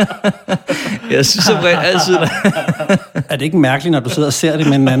jeg synes som altid... Er det ikke mærkeligt, når du sidder og ser det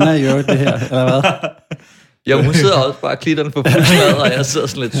med en anden i øvrigt, det her, eller hvad? Ja, hun sidder også bare klitterne på fuldslaget, og jeg sidder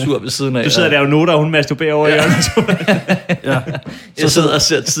sådan lidt sur ved siden af. Du sidder der jo noter, og hun masturberer over i hjørnet. Ja. Jeg sidder og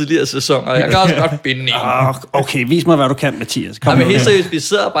ser tidligere sæsoner, og jeg kan også godt binde en. Okay, vis mig, hvad du kan, Mathias. Kom men helt seriøst, vi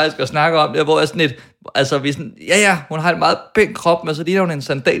sidder faktisk og snakker om det, hvor jeg sådan lidt... Altså, vi sådan, ja, hun har en meget pæn krop, men så lige hun en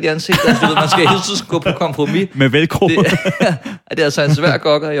sandal i ansigtet. Altså, man skal hele tiden gå på kompromis. Med velcro. Det er altså en svær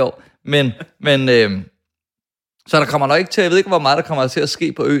gokker i år. Men så der kommer nok ikke til, jeg ved ikke, hvor meget der kommer til at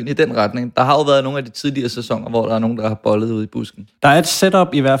ske på øen i den retning. Der har jo været nogle af de tidligere sæsoner, hvor der er nogen, der har bollet ude i busken. Der er et setup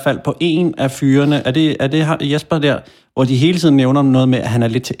i hvert fald på en af fyrene. Er det Jesper der, hvor de hele tiden nævner noget med, at han er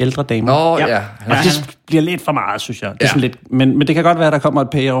lidt til ældre damer? Nå, ja. Og det bliver lidt for meget, synes jeg. Det er sådan lidt, men det kan godt være, at der kommer et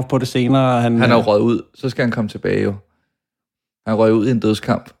payoff på det senere. Han er jo røget ud, så skal han komme tilbage jo. Han røg ud i en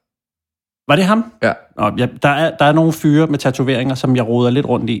dødskamp. Var det ham? Ja. Nå, ja, der er nogle fyre med tatoveringer, som jeg roder lidt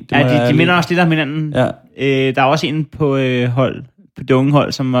rundt i. De minder også lidt om hinanden. Ja. Der er også en på hold, på det unge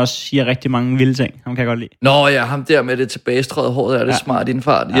hold, som også siger rigtig mange vilde ting. Ham kan jeg godt lide. Nå ja, ham der med det tilbagestrøget hår, er det smart i en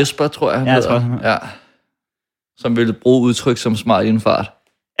fart. Ja. Jesper, tror jeg, han hedder. Ja. Som ville bruge udtryk som smart i en fart.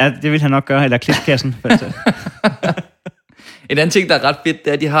 Ja, det vil han nok gøre, eller Klitkassen. En anden ting, der er ret fedt,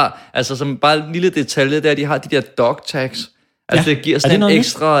 det er, at de har, altså som bare en lille detalje, det er, at de har de der dog tags. Altså det giver sådan en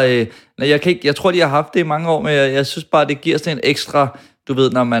ekstra... jeg tror, de har haft det i mange år, men jeg synes bare, det giver sådan en ekstra... Du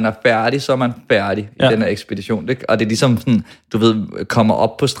ved, når man er færdig, så er man færdig i den her ekspedition. Det, og det er ligesom sådan, du ved, kommer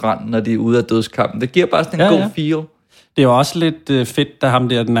op på stranden, når de er ude af dødskampen. Det giver bare sådan en god feel. Det er jo også lidt fedt, da ham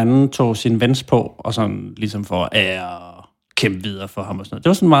der, den anden tog sin vens på, og sådan ligesom for kæmpe videre for ham og sådan noget. Det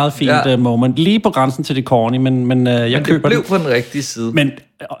var sådan en meget fint moment. Lige på grænsen til det corny, men jeg køber det. blev på den rigtige side. Men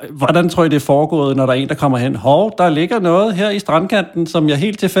hvordan tror I, det er foregået, når der er en, der kommer hen? Der ligger noget her i strandkanten, som jeg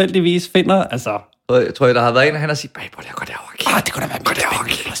helt tilfældigvis finder. Altså... Tror jeg, der har været en, og han har sagt, prøv at gå derover. Det kunne da være godt derover.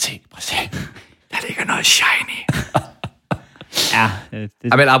 Prøv at se. Der ligger noget shiny. Ja.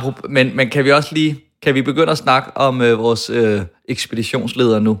 Men kan vi også lige... Kan vi begynde at snakke om vores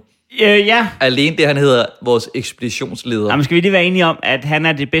ekspeditionsleder nu? Ja. Alene det, han hedder vores ekspeditionsleder. Jamen, skal vi lige være enige om, at han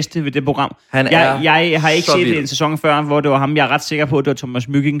er det bedste ved det program? Jeg har ikke set en sæson før, hvor det var ham. Jeg er ret sikker på, at det var Thomas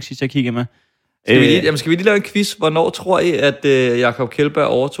Mygging, sidst jeg kiggede med. Skal vi lige lave en quiz? Hvornår tror I, at Jakob Kjeldberg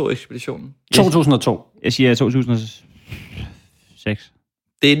overtog ekspeditionen? 2002. Jeg siger 2006.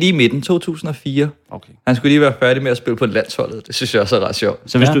 Det er lige midten, 2004. Okay. Han skulle lige være færdig med at spille på landsholdet. Det synes jeg også er ret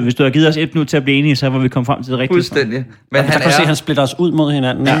sjovt. Så hvis du har givet os 1 minut til at blive enige, så var vi kommet frem til det rigtige. Fuldstændig. Men Han kan se, at han splitter os ud mod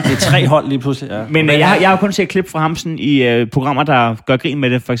hinanden. Ja. Det er 3 hold lige pludselig. Ja. Men jeg har jo kun set klip fra ham sådan, i programmer, der gør grin med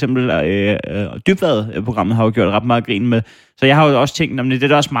det. For eksempel Dybvad-programmet har jo gjort ret meget grin med. Så jeg har jo også tænkt, at det er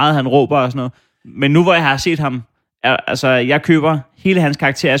da også meget, han råber og sådan noget. Men nu hvor jeg har set ham, jeg køber hele hans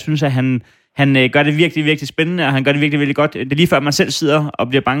karakter. Jeg synes, at han gør det virkelig, virkelig spændende, og han gør det virkelig, virkelig godt. Det er lige før, man selv sidder og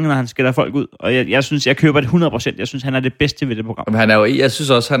bliver bange, når han skælder folk ud. Og jeg synes, jeg køber det 100%. Jeg synes, han er det bedste ved det program. Jeg synes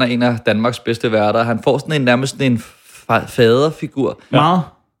også, han er en af Danmarks bedste værter. Han får sådan nærmest en faderfigur. Meget.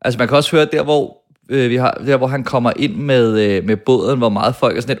 Altså, man kan også høre, der hvor han kommer ind med båden, hvor meget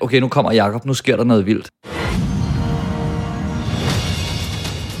folk er sådan lidt, okay, nu kommer Jakob, nu sker der noget vildt.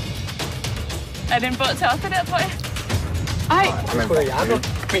 Er det en båd til os, det der, tror jeg? Ej,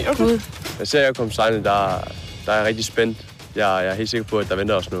 mener du? Jeg ser, at jeg kommer sejlende, der er jeg rigtig spændt. Jeg er helt sikker på, at der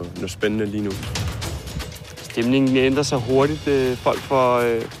venter os noget spændende lige nu. Stemningen ændrer sig hurtigt. Folk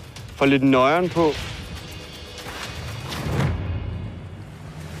får lidt nøjeren på.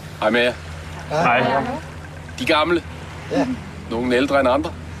 Hej med jer. Hej. De gamle. Ja. Nogle ældre end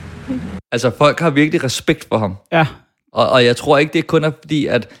andre. Altså, folk har virkelig respekt for ham. Ja. Og jeg tror ikke, det kun er fordi,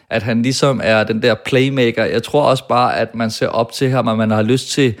 at han ligesom er den der playmaker. Jeg tror også bare, at man ser op til ham, og man har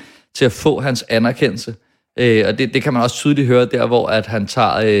lyst til at få hans anerkendelse. Og det kan man også tydeligt høre der, hvor at han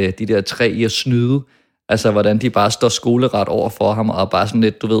tager de der 3 i at snyde. Altså, hvordan de bare står skoleret over for ham, og bare sådan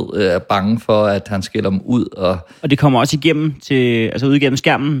lidt, er bange for, at han skiller dem ud. Og det kommer også ud igennem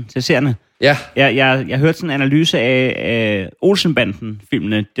skærmen til seerne. Ja. Jeg hørte sådan en analyse af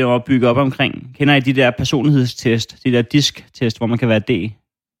Olsenbanden-filmene. Det var bygget op omkring. Kender I de der personlighedstest? De der disk-test, hvor man kan være D?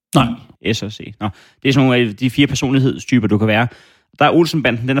 Nej. S og C. Nå, det er sådan nogle af de 4 personlighedstyper, du kan være. Der er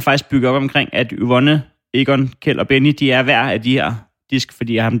Olsenbanden, den er faktisk bygget op omkring, at Yvonne, Egon, Kjeld og Benny, de er hver af de her disk,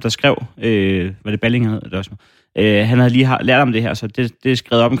 fordi ham, der skrev, var det Balling, han hed det også? Han havde lige lært om det her, så det er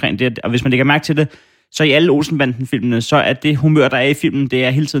skrevet op omkring det. Og hvis man lægger mærke til det, så i alle Olsenbanden-filmene, så er det humør, der er i filmen, det er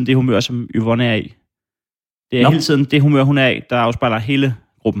hele tiden det humør, som Yvonne er i. Det er hele tiden det humør, hun er i, der afspejler hele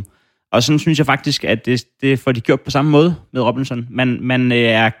gruppen. Og sådan synes jeg faktisk, at det får de gjort på samme måde med Robinson. Man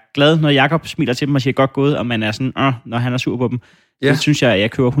er glad, når Jakob smiler til dem og siger godt gået, og man er sådan, når han er sur på dem. Ja. Det synes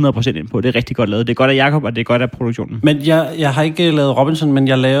jeg køber 100% ind på. Det er rigtig godt lavet. Det er godt af Jakob, og det er godt af produktionen. Men jeg har ikke lavet Robinson, men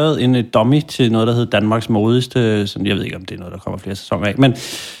jeg lavede en dummy til noget, der hed Danmarks modigste. Sådan, jeg ved ikke, om det er noget, der kommer flere sæsoner af. Men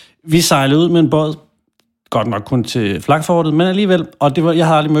vi sejlede ud med en båd. Godt nok kun til flakfortet, men alligevel. Og det var, jeg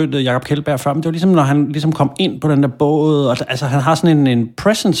havde aldrig mødt Jakob Kjeldberg før, men det var ligesom, når han ligesom kom ind på den der båd. Og, altså, han har sådan en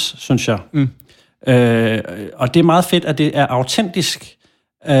presence, synes jeg. Og det er meget fedt, at det er autentisk.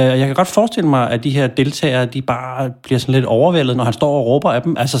 Jeg kan godt forestille mig, at de her deltagere, de bare bliver sådan lidt overvældet, når han står og råber af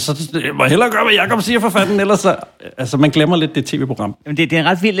dem. Altså, så må hellere gøre, hvad Jakob siger for fanden, ellers så... Altså, man glemmer lidt det tv-program. Det er en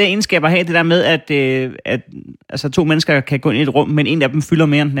ret vild egenskab at have, det der med, at altså, 2 mennesker kan gå ind i et rum, men en af dem fylder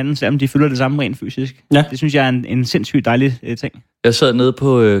mere end den anden, selvom de fylder det samme rent fysisk. Ja. Det synes jeg er en sindssygt dejlig ting. Jeg sad nede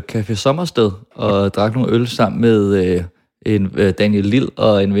på Café Sommersted og drak nogle øl sammen med Daniel Lille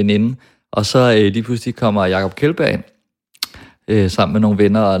og en veninde, og så lige pludselig kommer Jakob Kjeldberg ind. Sammen med nogle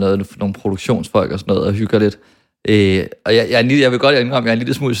venner og nogle produktionsfolk og sådan noget, og hygger lidt. Og jeg vil godt indrømme, jeg er en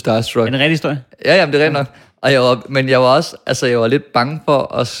lille smule starstruck. Er det en rigtig historie? Ja, jamen, det er rigtig nok. Men jeg var også, jeg var lidt bange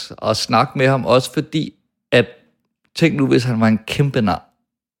for at snakke med ham, også fordi, at tænk nu, hvis han var en kæmpe nar.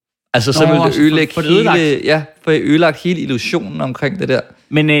 Altså, så ville det ødelagt hele illusionen omkring det der.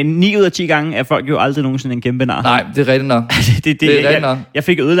 Men 9 ud af 10 gange er folk jo aldrig nogensinde en kæmpe nar. Nej, det er rigtigt nok. det er rigtigt nok. Jeg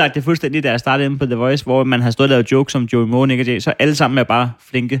fik ødelagt det fuldstændig, da jeg startede inde på The Voice, hvor man har stået og lavet jokes som Joey Moe og Nick Jay, så alle sammen er bare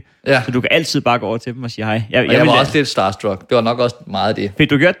flinke. Ja. Så du kan altid bare gå over til dem og sige hej. Jeg var også lidt starstruck. Det var nok også meget det. Fik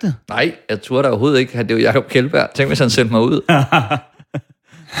du gjort det? Nej, jeg turde da overhovedet ikke. Det var Jakob Kjeldberg. Tænk, hvis han sendte mig ud.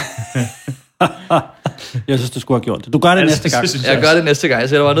 Jeg synes, du skulle have gjort det. Du gør det næste gang. Jeg gør det næste gang. Jeg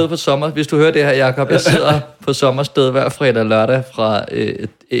sætter mig ned på sommer. Hvis du hører det her, Jakob, jeg sidder på sommersted hver fredag og lørdag fra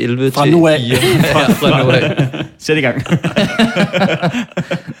 11 fra til nu af. 4. Fra nu af. Sæt i gang.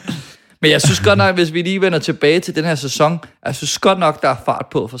 Men jeg synes godt nok, hvis vi lige vender tilbage til den her sæson, jeg synes godt nok, der er fart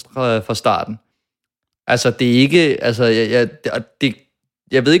på fra starten. Altså, det er ikke... Altså,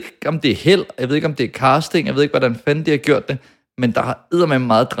 jeg ved ikke, om det er held. Jeg ved ikke, om det er casting. Jeg ved ikke, hvordan fanden de har gjort det. Men der er eddermame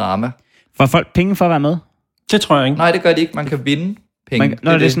meget drama. Får folk penge for at være med? Det tror jeg ikke. Nej, det gør de ikke. Man kan vinde penge.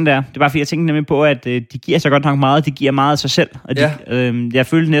 Det er sådan der. Det er bare fordi, jeg tænkte nemlig på, at de giver så godt nok meget. De giver meget af sig selv. Og jeg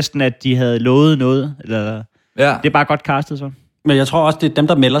følte næsten, at de havde lovet noget. Eller, det er bare godt castet så. Men jeg tror også, det er dem,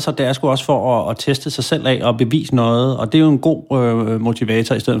 der melder sig, det er sgu også for at teste sig selv af og bevise noget. Og det er jo en god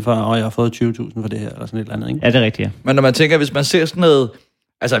motivator, i stedet for, at jeg har fået 20.000 for det her, eller sådan et eller andet, ikke? Ja, det er rigtigt, ja. Men når man tænker, hvis man ser sådan noget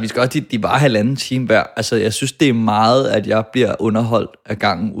Altså, vi skal også, de var 1,5 time hver. Altså, jeg synes, det er meget, at jeg bliver underholdt af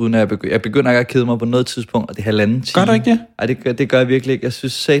gangen, uden at jeg begynder ikke at kede mig på noget tidspunkt, og det er 1,5 time. Gør du ikke det? Nej, det gør jeg virkelig ikke. Jeg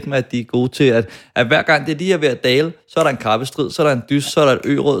synes satme, at de er gode til, at hver gang det er de er ved at dale, så er der en kappestrid, så er der en dys, så er der et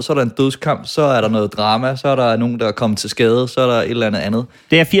øråd, så er der en dødskamp, så er der noget drama, så er der nogen, der er kommet til skade, så er der et eller andet.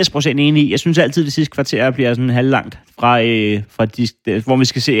 Det er jeg 80% enig i. Jeg synes altid, det sidste kvarter bliver sådan halvlangt fra hvor vi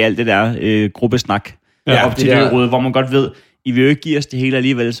skal se alt det der gruppesnak op til det øråd, hvor man godt ved, I vil jo ikke give os det hele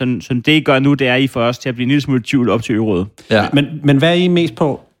alligevel. Så det, I gør nu, det er, I får os til at blive en lille smule tvivl op til ørådet. Ja. Men hvad er I mest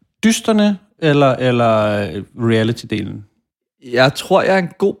på? Dysterne eller reality-delen? Jeg tror, jeg er en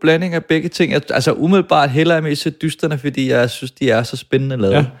god blanding af begge ting. Altså umiddelbart hellere jeg mest til dysterne, fordi jeg synes, de er så spændende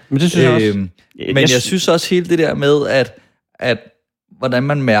lavet. Ja, men det synes jeg også. Men jeg synes også hele det der med, at hvordan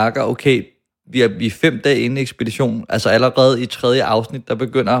man mærker, okay, vi er 5 dage inde i ekspeditionen, altså allerede i 3. afsnit, der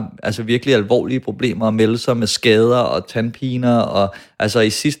begynder altså virkelig alvorlige problemer at melde sig med skader og tandpiner, og altså i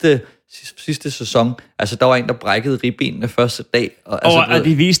sidste sæson, altså der var en, der brækkede ribbenene første dag. Og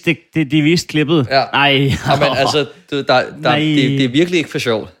de viste klippet. Ja. Nej. Men altså, det er virkelig ikke for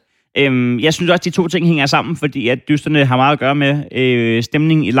sjovt. Jeg synes også, de to ting hænger sammen, fordi at dysterne har meget at gøre med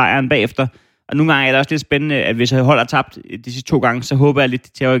stemningen i lejren bagefter. Og nogle gange er det også lidt spændende, at hvis jeg holder tabt de sidste 2 gange, så håber jeg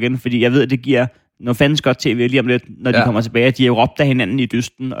lidt til at igen, fordi jeg ved, at det giver noget fandens godt tv lige om lidt, når de kommer tilbage. De har jo råbt af hinanden i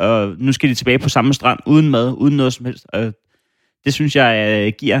dysten, og nu skal de tilbage på samme strand, uden mad, uden noget som helst. Og det synes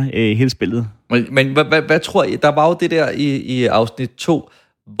jeg giver hele spillet. Men hvad tror I? Der var jo det der i afsnit 2,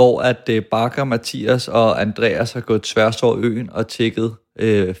 hvor at Bakker, Mathias og Andreas har gået tværs over øen og tjekket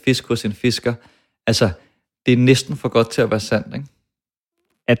fisk hos en fisker. Altså, det er næsten for godt til at være sandt, ikke?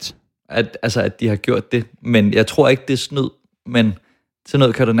 At de har gjort det. Men jeg tror ikke, det er snyd, men sådan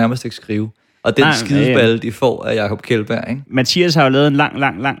noget kan du nærmest ikke skrive. Og den skideballe, de får af Jacob Kjeldberg, ikke? Mathias har jo lavet en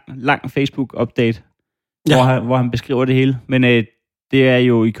lang Facebook-update, hvor han beskriver det hele. Men det er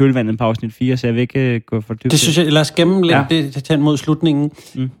jo i kølvandet på afsnit 4, så jeg vil ikke gå for dybt. Det synes jeg, lad os gemme lidt det hen mod slutningen.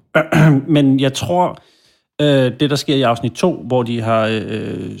 Men jeg tror, det der sker i afsnit 2, hvor de har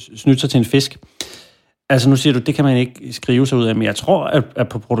snydt sig til en fisk. Altså nu siger du, det kan man ikke skrive sig ud af, men jeg tror, at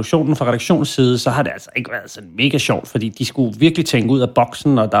på produktionen fra redaktionens side, så har det altså ikke været sådan mega sjovt, fordi de skulle virkelig tænke ud af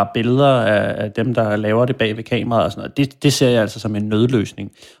boksen, og der er billeder af dem, der laver det bag ved kameraet og sådan noget. Det ser jeg altså som en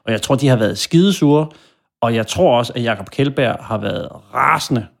nødløsning. Og jeg tror, de har været skidesure, og jeg tror også, at Jacob Kjeldberg har været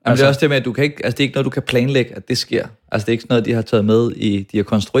rasende. Jamen, det er også det med, at du kan ikke, altså, det er ikke noget, du kan planlægge, at det sker. Altså det er ikke noget, de har taget med, de har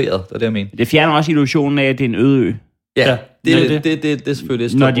konstrueret, det er det, jeg mener. Det fjerner også illusionen af, at det er en øde ø. Ja, det er selvfølgelig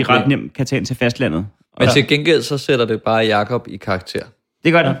et stort når de ret nemt kan tage ind til fastlandet. Men til gengæld, så sætter det bare Jacob i karakter.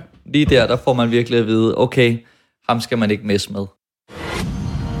 Det gør det. Lige der får man virkelig at vide, okay, ham skal man ikke messe med.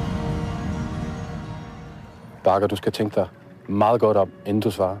 Bakker, du skal tænke dig meget godt om, inden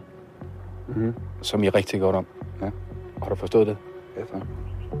du svarer. Mm-hmm. Som I rigtig godt om. Ja. Har du forstået det? Ja, så.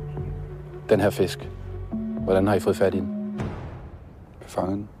 Den her fisk. Hvordan har I fået fat i den?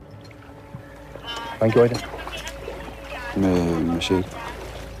 Fanget den. Hvordan gjorde I det? Med machete.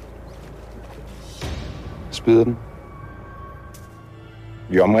 Spider den.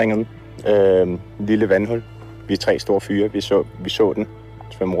 Vi omringede den. Lille vandhul. Vi er 3 store fyre. Vi så den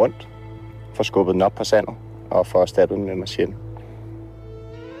svømme rundt. For skubbet den op på sandet. Og for erstattet den med machete.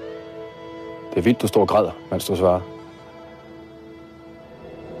 Det er vildt, du står og græder, mens du svarer.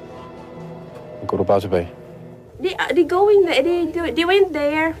 Nu går du bare tilbage. They went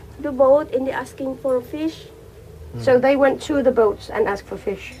there, the boat, and they're asking for a fish. So they went to the boats and asked for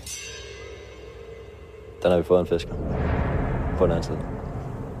fish. Den har vi fået en fisker. På den anden side.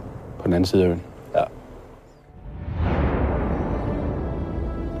 På den anden side af øen? Ja.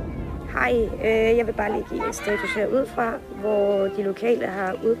 Hej, jeg vil bare lige give en status herudfra, hvor de lokale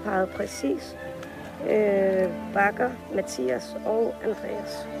har udpeget præcis Bakker, Mathias og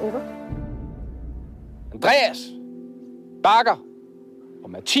Andreas. Over. Andreas, Bakker og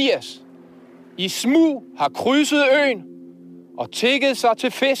Mathias i smug har krydset øen og tækket sig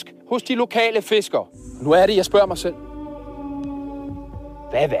til fisk hos de lokale fiskere. Nu er det, jeg spørger mig selv.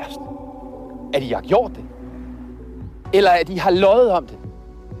 Hvad er værst? At I har gjort det? Eller at I har løjet om det?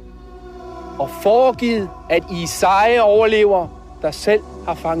 Og foregivet, at I seje overlevere, der selv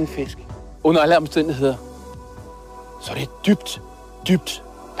har fanget fisk. Under alle omstændigheder. Så det er dybt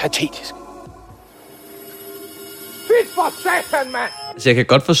patetisk. Fedt for satan, mand! Altså, jeg kan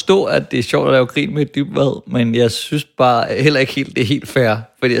godt forstå, at det er sjovt at lave grin med et dybvad, men jeg synes bare heller ikke helt, det er helt fair,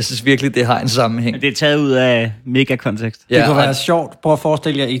 fordi jeg synes virkelig, det har en sammenhæng. Men det er taget ud af mega-kontekst. Ja, det kunne være sjovt. Prøv at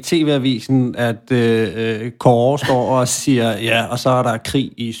forestille jer i TV-avisen, at Kåre står og siger, ja, og så er der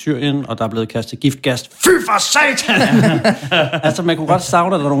krig i Syrien, og der er blevet kastet giftgas. Fy for satan! Altså, man kunne godt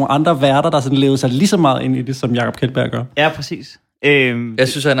savne, at der er nogle andre værter, der sådan levede sig lige så meget ind i det, som Jacob Kjeldberg gør. Ja, præcis. Jeg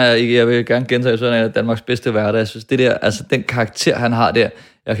synes, jeg vil gerne gentage, at han er Danmarks bedste værter. Jeg synes, det der, altså den karakter, han har der,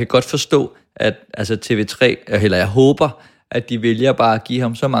 jeg kan godt forstå, at altså TV3, eller jeg håber, at de vælger bare at give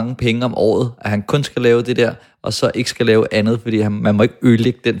ham så mange penge om året, at han kun skal lave det der, og så ikke skal lave andet, fordi man må ikke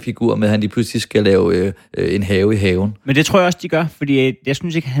ødelægge den figur med, at han lige pludselig skal lave en have i haven. Men det tror jeg også, de gør, fordi jeg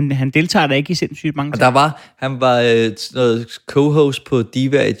synes ikke, han deltager der ikke i sindssygt mange ting. Han var noget co-host på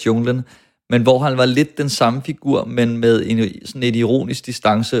Diva i junglen, men hvor han var lidt den samme figur, men med sådan et ironisk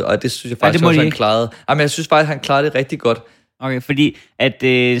distance, og det synes jeg faktisk også, han klarede. Jamen, jeg synes faktisk, han klarede det rigtig godt. Okay, fordi at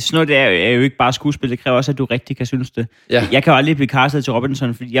sådan noget der er jo ikke bare skuespil, det kræver også, at du rigtig kan synes det. Ja. Jeg kan jo aldrig blive castet til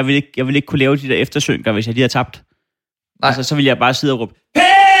Robinson, fordi jeg vil ikke kunne lave de der eftersynker, hvis jeg lige har tabt. Altså, så vil jeg bare sidde og råbe,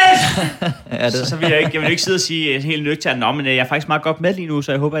 PIS! Så vil jeg vil ikke sidde og sige helt nøgternt, nå, men jeg er faktisk meget godt med lige nu,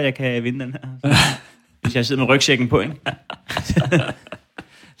 så jeg håber, jeg kan vinde den her. Hvis jeg sidder med rygsækken på, ikke?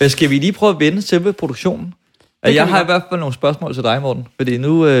 Men skal vi lige prøve at vende selve produktionen? Jeg har i hvert fald nogle spørgsmål til dig, Morten, fordi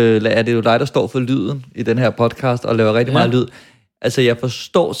nu er det jo dig, der står for lyden i den her podcast og laver rigtig meget lyd. Altså, jeg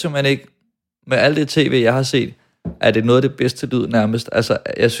forstår simpelthen ikke, med alt det tv, jeg har set, er det noget af det bedste lyd nærmest. Altså,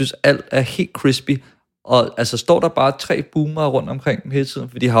 jeg synes, alt er helt crispy, og altså, står der bare 3 boomer rundt omkring dem hele tiden,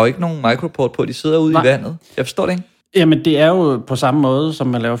 for de har jo ikke nogen microport på, de sidder ude i vandet. Jeg forstår det ikke. Jamen, det er jo på samme måde, som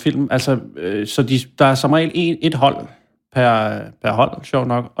man laver film. Altså, så der er som regel et hold per hold, sjovt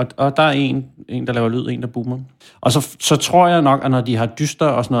nok. Og der er en, der laver lyd, en, der boomer. Og så tror jeg nok, at når de har dyster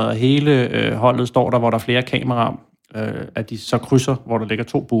og sådan noget, og hele holdet står der, hvor der er flere kameraer, at de så krydser, hvor der ligger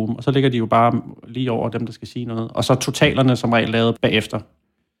 2 boom, og så ligger de jo bare lige over dem, der skal sige noget. Og så totalerne som regel lavet bagefter.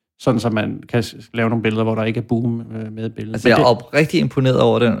 Sådan, så man kan lave nogle billeder, hvor der ikke er boom med billedet. Altså, jeg er oprigtig imponeret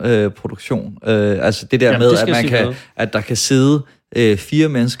over den produktion. Altså det der med, at der kan sidde 4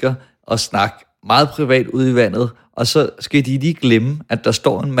 mennesker og snakke meget privat ude i vandet, og så skal de lige glemme, at der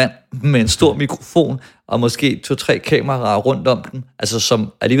står en mand med en stor mikrofon, og måske 2-3 kameraer rundt om den, altså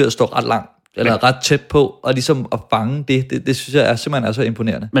som alligevel står ret langt, eller ret tæt på, og ligesom at fange det synes jeg simpelthen er så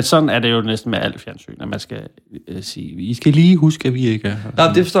imponerende. Men sådan er det jo næsten med alt fjernsyn, at man skal sige, I skal lige huske, at vi ikke er.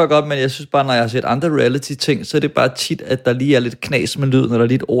 Nej, det forstår jeg godt, men jeg synes bare, når jeg har set andre reality-ting, så er det bare tit, at der lige er lidt knas med lyden, eller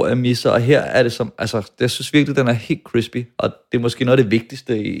lidt ord af misser, og her er det som, altså, jeg synes virkelig, den er helt crispy, og det er måske noget af det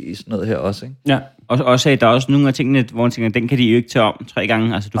vigtigste i sådan noget her også, ikke? Ja, og også at der er også nogle af tingene, hvor man tænker, den kan de jo ikke tage om 3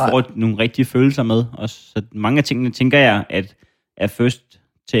 gange, altså du får nogle rigtige følelser med, og så mange af tingene, tænker jeg, at er først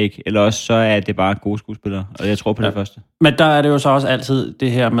take, eller også så er det bare gode skuespillere, og jeg tror på det første. Men der er det jo så også altid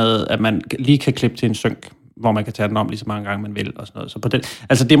det her med, at man lige kan klippe til en synk, hvor man kan tage den om lige så mange gange, man vil, og sådan noget. Så på den,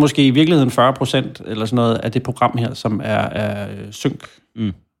 altså det er måske i virkeligheden 40% eller sådan noget af det program her, som er synk. Ja,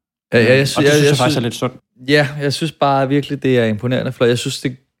 og det synes jeg faktisk er lidt sundt. Ja, jeg synes bare virkelig, det er imponerende, for jeg synes,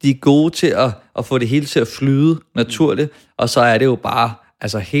 de er gode til at få det hele til at flyde naturligt, og så er det jo bare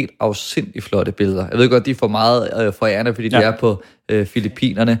altså helt afsindigt flotte billeder. Jeg ved godt, de får meget forærende, fordi de er på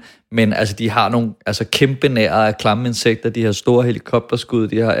Filippinerne, men altså de har nogle altså kæmpe nære af klamme insekter, de har store helikopterskud,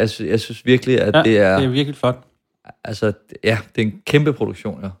 de har, jeg synes virkelig, at det er virkelig flot. Altså, ja, det er en kæmpe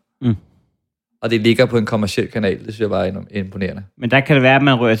produktion, ja. Mm. Og det ligger på en kommerciel kanal, det synes jeg bare er imponerende. Men der kan det være, at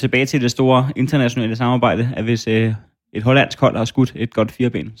man rører tilbage til det store internationale samarbejde, at hvis et hollandsk hold har skudt et godt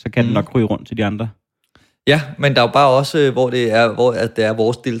 4-ben, så kan den nok ryge rundt til de andre. Ja, men der er jo bare også, hvor det er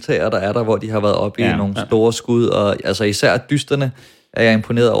vores deltagere, der er der, hvor de har været oppe i nogle store skud, og altså især dysterne er jeg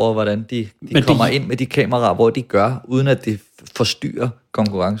imponeret over, hvordan de kommer ind med de kameraer, hvor de gør, uden at det forstyrrer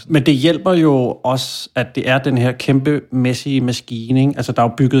konkurrencen. Men det hjælper jo også, at det er den her kæmpe mæssige maskine, ikke? Altså der er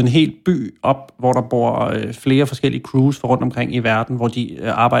jo bygget en hel by op, hvor der bor flere forskellige crews for rundt omkring i verden, hvor de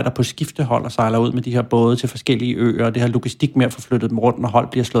arbejder på skiftehold og sejler ud med de her både til forskellige øer, og det her logistik med at få flyttet dem rundt, når hold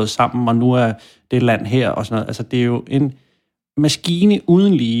bliver slået sammen, og nu er det land her og sådan noget. Altså det er jo en maskine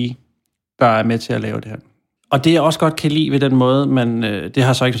uden lige, der er med til at lave det her. Og det jeg også godt kan lide ved den måde, men det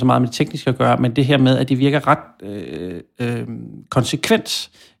har så ikke så meget med det tekniske at gøre, men det her med, at de virker ret konsekvent.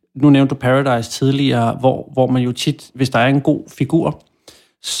 Nu nævnte du Paradise tidligere, hvor man jo tit, hvis der er en god figur,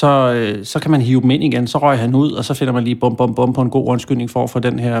 så kan man hive dem ind igen, så røg han ud, og så finder man lige bum på en god undskyldning for at få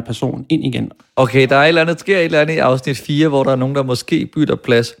den her person ind igen. Okay, der er sker et eller andet i afsnit 4, hvor der er nogen, der måske bytter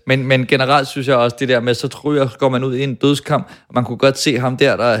plads, men generelt synes jeg også det der med, så tror jeg, går man ud i en dødskamp, og man kunne godt se ham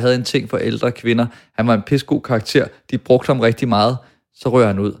der havde en ting for ældre kvinder. Han var en pissegod karakter, de brugte ham rigtig meget, så rører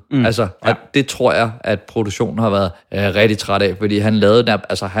han ud. Og det tror jeg, at produktionen har været rigtig træt af, fordi han lavede,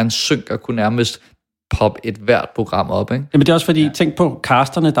 altså han synker kunne nærmest pop et hvert program op, ikke? Jamen det er også fordi, tænk på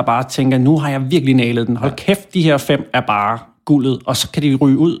casterne, der bare tænker, nu har jeg virkelig nailet den. Hold kæft, de her 5 er bare guldet, og så kan de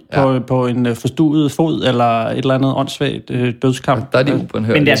ryge ud på en forstuet fod, eller et eller andet åndssvagt dødskamp. Der er de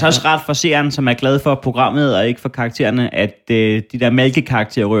ubenhørlige. Men det er altså også ret for seeren, som er glad for programmet, og ikke for karaktererne, at de der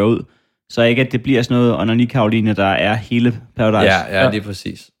malkekarakterer ryger ud. Så ikke, at det bliver sådan noget Onani Karoline, der er hele Paradise. Ja, lige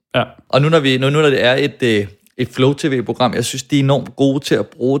præcis. Ja. Og nu når det er et Flow TV-program, jeg synes, de er enormt gode til at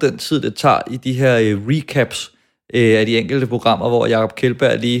bruge den tid, det tager i de her recaps af de enkelte programmer, hvor Jacob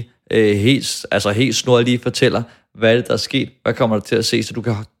Kjeldberg lige helt snor lige fortæller, hvad det der er sket, hvad kommer der til at se, så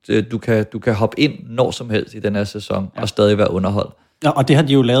du kan hoppe ind når som helst i den her sæson, og stadig være underholdt. Ja, og det har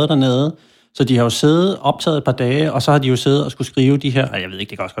de jo lavet dernede, så de har jo siddet, optaget et par dage, og så har de jo siddet og skulle skrive de her, jeg ved ikke,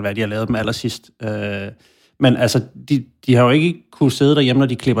 det kan også godt være, de har lavet dem allersidst, men altså, de har jo ikke kunne sidde derhjemme, når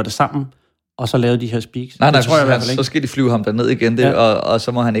de klipper det sammen, og så lave de her speaks. Nej, tror jeg i hvert fald ikke. Så skal de flyve ham derned igen, og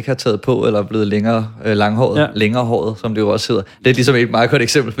så må han ikke have taget på, eller blevet længerehåret, som det jo også hedder. Det er ligesom et meget godt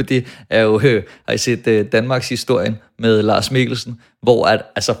eksempel, for det er jo, har I set Danmarks historien med Lars Mikkelsen, hvor at,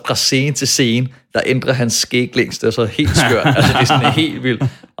 altså fra scene til scene, der ændrer hans skæglængst, det er så helt skørt, altså det er sådan helt vildt.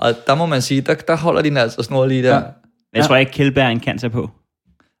 Og der må man sige, der holder de den altså snor lige der. Ja. Jeg tror ikke, Kjeldberg kan tage på.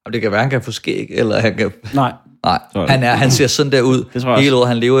 Og det kan være, han kan få skæg, eller han kan... Nej, han ser sådan der ud. Hele året,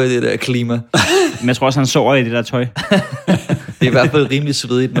 han lever i det der klima. Men jeg tror også, han sover i det der tøj. Det er i hvert fald rimelig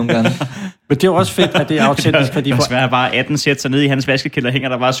svedigt nogle gange. Men det er jo også fedt, at det er autentisk, fordi... Man sværer bare 18 sæt, så nede i hans vaskekælder hænger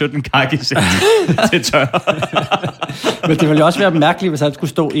der bare 17 kakis til tør. Men det ville jo også være mærkeligt, hvis han skulle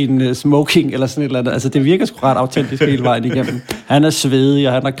stå i en smoking eller sådan et eller andet. Altså, det virker sgu ret autentisk hele vejen igennem. Han er svedig,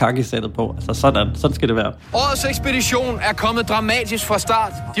 og han har kakisættet på. Altså, sådan skal det være. Årets ekspedition er kommet dramatisk fra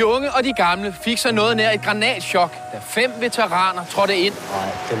start. De unge og de gamle fik sig noget nær et granatschok, da 5 veteraner trådte ind.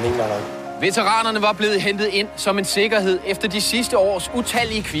 Nej, det mener jeg ikke. Veteranerne var blevet hentet ind som en sikkerhed efter de sidste års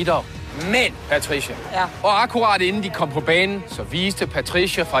utallige kvitter. Men, Patricia, og akkurat inden de kom på banen, så viste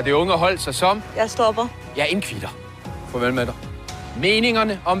Patricia fra det unge hold sig som... Jeg stopper. Ja, en kvitter. Farvel med dig.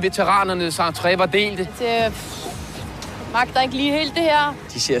 Meningerne om veteranernes entré var delte. Det magter ikke lige helt det her.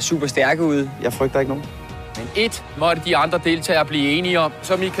 De ser super stærke ud. Jeg frygter ikke nogen. Men et måtte de andre deltagere blive enige om.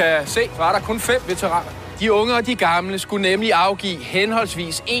 Som I kan se, så er der kun 5 veteraner. De unge og de gamle skulle nemlig afgive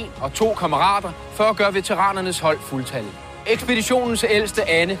henholdsvis 1 og 2 kammerater for at gøre veteranernes hold fuldtallet. Ekspeditionens ældste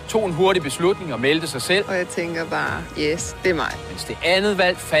Anne tog en hurtig beslutning og meldte sig selv. Og jeg tænker bare, yes, det er mig. Mens det andet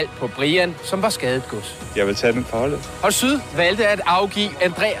valg faldt på Brian, som var skadet gods. Jeg vil tage den for holdet. Hold Syd valgte at afgive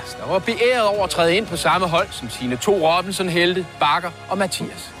Andreas, der var beæret over at træde ind på samme hold som sine 2 Robinson-helte, Bakker og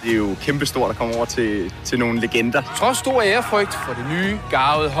Mathias. Det er jo kæmpestort at komme over til nogle legender. Trods stor ærefrygt for det nye,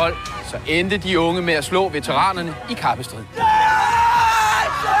 garvede hold, så endte de unge med at slå veteranerne i kappestrid.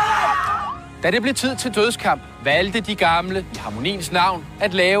 Da det blev tid til dødskamp, valgte de gamle i harmoniens navn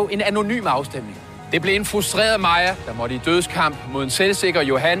at lave en anonym afstemning. Det blev en frustreret Maja, der måtte i dødskamp mod en selvsikker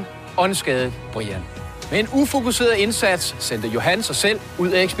Johan og en skadet Brian. Med en ufokuseret indsats sendte Johan sig selv ud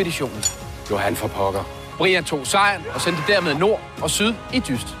af ekspeditionen. Johan for pokker. Brian tog sejren og sendte dermed nord og syd i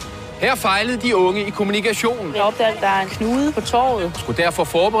dyst. Her fejlede de unge i kommunikationen. Jeg opdagede, at der er en knude på torvet. Skulle derfor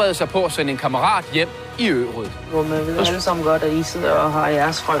forberede sig på at sende en kammerat hjem i Ørød. Hvor man ved alle sammen godt, at I sidder og har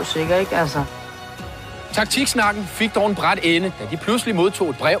jeres røv sikker, ikke? Altså. Taktiksnakken fik dog en brat ende, da de pludselig modtog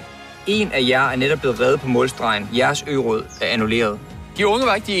et brev. En af jer er netop blevet reddet på målstregen. Jeres Ørød er annulleret. De unge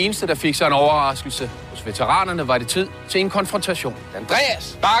var ikke de eneste, der fik sig en overraskelse. Hos veteranerne var det tid til en konfrontation.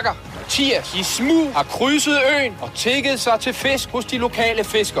 Andreas, Bakker, Mathias, de smug har krydset øen og tækket sig til fisk hos de lokale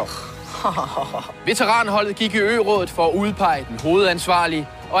fiskere. Veteranholdet gik i Ørådet for at udpege den hovedansvarlige,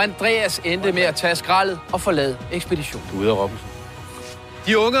 og Andreas endte med at tage skraldet og forlade ekspeditionen. Ude af Robinson.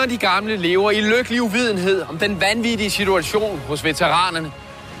 De unge og de gamle lever i lykkelig uvidenhed om den vanvittige situation hos veteranerne.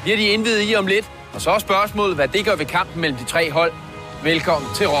 Bliver de indvidet i om lidt, og så er spørgsmålet, hvad det gør ved kampen mellem de 3 hold. Velkommen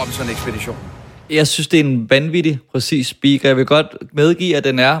til Robinson-ekspeditionen. Jeg synes, det er en vanvittig præcis speaker. Jeg vil godt medgive, at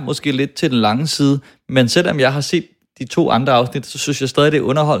den er måske lidt til den lange side, men selvom jeg har set de 2 andre afsnit, så synes jeg stadig, det er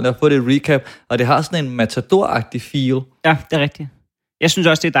underholdende at få det recap, og det har sådan en Matador-agtig feel. Ja, det er rigtigt. Jeg synes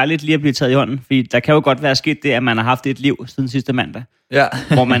også, det er dejligt lige at blive taget i hånden, fordi der kan jo godt være sket det, at man har haft et liv siden sidste mandag,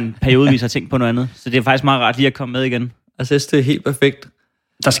 hvor man periodevis har tænkt på noget andet. Så det er faktisk meget rart lige at komme med igen. Altså, det er helt perfekt.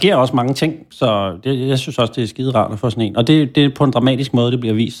 Der sker også mange ting, så jeg synes også, det er skide rart at få sådan en. Og det er på en dramatisk måde, det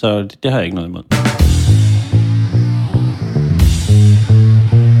bliver vist, så det har jeg ikke noget imod.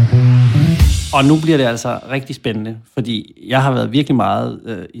 Og nu bliver det altså rigtig spændende, fordi jeg har været virkelig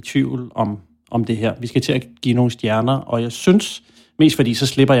meget i tvivl om det her. Vi skal til at give nogle stjerner, og jeg synes, mest fordi så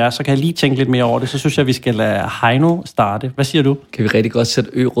slipper jeg, så kan jeg lige tænke lidt mere over det, så synes jeg, vi skal lade Heino starte. Hvad siger du? Kan vi rigtig godt sætte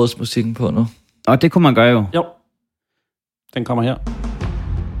Ørådsmusikken på nu? Og det kunne man gøre jo. Jo. Den kommer her.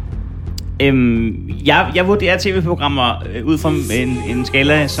 Jeg vurderer tv-programmer ud fra en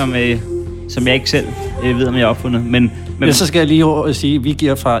skala, som jeg ikke selv ved, om jeg har opfundet. Men Men så skal jeg lige sige, at vi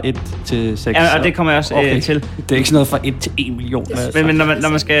giver fra 1 til 6. Ja, og det kommer jeg også til. Det er ikke sådan noget fra 1 til 1 million. Men når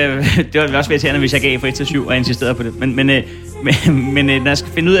man skal... Det var også irriterende, hvis jeg gav fra 1 til 7 og insisterede på det. Men når jeg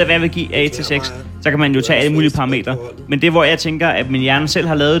skal finde ud af, hvad jeg vil give af 1 til 6, så kan man jo tage alle mulige parametre. Men det, hvor jeg tænker, at min hjerne selv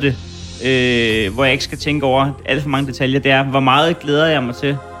har lavet det, hvor jeg ikke skal tænke over alt for mange detaljer, det er, hvor meget glæder jeg mig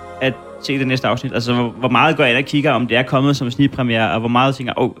til at se det næste afsnit. Altså, hvor meget går jeg ind og kigger, om det er kommet som snigpremiere, og hvor meget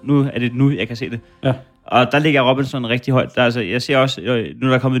tænker, nu er det nu, jeg kan se det. Ja. Og der ligger Robinson rigtig højt. Jeg ser også, nu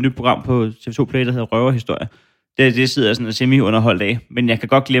er der kommet et nyt program på TV2 Play, der hedder Røverhistorie. Det sidder jeg sådan semi-underholdt af. Men jeg kan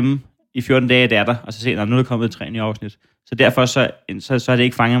godt glemme i 14 dage, det er der, og så se, nu er der kommet 3 nye afsnit. Så derfor så har det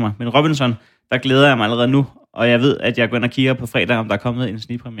ikke fanget mig. Men Robinson, der glæder jeg mig allerede nu, og jeg ved, at jeg går ind og kigger på fredag, om der er kommet en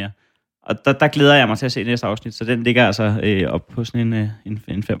snigpremiere. Og der glæder jeg mig til at se næste afsnit, så den ligger altså op på sådan en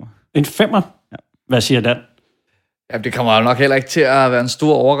 5'er. En 5'er? Ja. Hvad siger Dan? Ja, det kommer jo nok heller ikke til at være en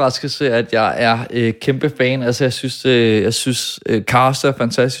stor overraskelse, at jeg er kæmpe fan. Altså, jeg synes cast er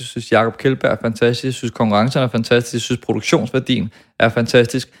fantastisk, jeg synes Jacob Kjeldberg er fantastisk, jeg synes konkurrencerne er fantastisk, jeg synes produktionsværdien er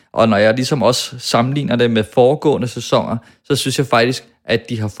fantastisk. Og når jeg ligesom også sammenligner det med foregående sæsoner, så synes jeg faktisk, at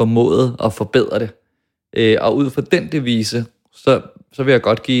de har formået at forbedre det. Og ud fra den devise, så vil jeg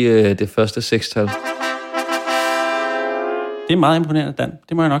godt give det første 6-tal. Det er meget imponerende, Dan.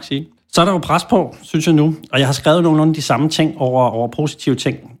 Det må jeg nok sige. Så er der jo pres på, synes jeg nu. Og jeg har skrevet nogenlunde de samme ting over positive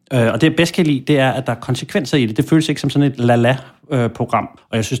ting. Og det jeg bedst kan lide, det er, at der er konsekvenser i det. Det føles ikke som sådan et la-la-program.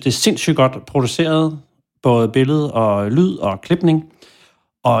 Og jeg synes, det er sindssygt godt produceret. Både billede og lyd og klipning.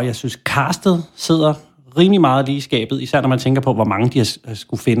 Og jeg synes, castet sidder rimelig meget lige i skabet. Især når man tænker på, hvor mange de har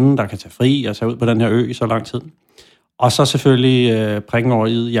skulle finde, der kan tage fri og tage ud på den her ø i så lang tid. Og så selvfølgelig prikken over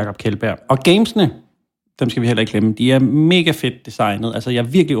i Jacob Kjeldberg. Og gamesene, dem skal vi heller ikke glemme. De er mega fedt designet. Altså, jeg er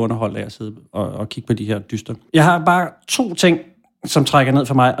virkelig underholdt af at sidde og kigge på de her dyster. Jeg har bare 2 ting, som trækker ned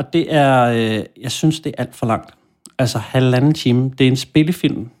for mig, og det er, jeg synes, det er alt for langt. Altså, 1,5 time. Det er en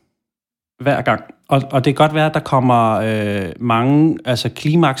spillefilm hver gang. Og det kan godt være, at der kommer mange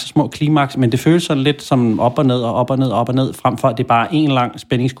små klimaks, men det føles sådan lidt som op og ned og op og ned og op og ned, frem for at det er bare en lang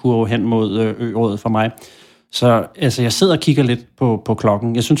spændingskurve hen mod ø-rådet for mig. Så altså, jeg sidder og kigger lidt på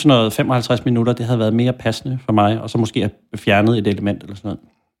klokken. Jeg synes, noget 55 minutter, det havde været mere passende for mig, og så måske have fjernet et element eller sådan noget.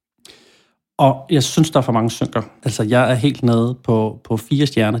 Og jeg synes, der er for mange synker. Altså, jeg er helt nede på 4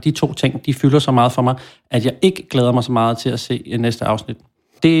 stjerner. De 2 ting, de fylder så meget for mig, at jeg ikke glæder mig så meget til at se næste afsnit.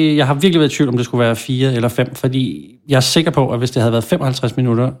 Jeg har virkelig været i tvivl, om det skulle være 4 eller 5, fordi jeg er sikker på, at hvis det havde været 55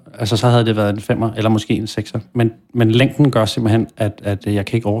 minutter, altså så havde det været en 5'er, eller måske en 6'er. Men længden gør simpelthen, at jeg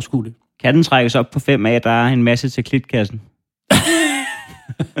kan ikke overskue det. Kan den trækkes op på 5 af, at der er en masse til klitkassen?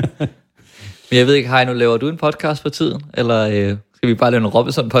 Men jeg ved ikke, Heino, laver du en podcast for tiden? Eller skal vi bare lave en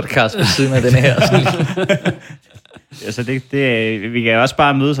Robinson-podcast ved siden af den her? Altså, vi kan også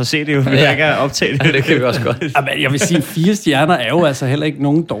bare mødes og se det jo, hvis jeg kan optage det. Ja, det kan vi også godt. Jamen, jeg vil sige, 4 stjerner er jo altså heller ikke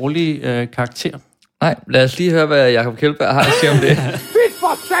nogen dårlig karakter. Nej, lad os lige høre, hvad Jacob Kjeldberg har at sige om det. Fedt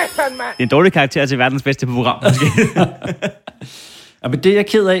for satan, mand! Det er en dårlig karakter til verdens bedste program, måske. Ja, men det er jeg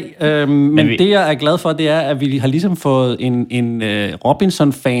ked af. Men det, jeg er glad for, det er, at vi har ligesom fået en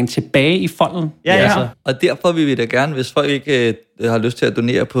Robinson-fan tilbage i folden. Ja. Altså. Og derfor vil vi da gerne, hvis folk ikke har lyst til at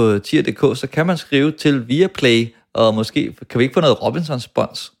donere på tier.dk, så kan man skrive til Viaplay, og måske kan vi ikke få noget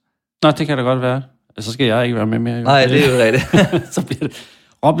Robinson-spons. Nå, det kan da godt være. Så skal jeg ikke være med mere. Nej, det er jo rigtigt. Så bliver det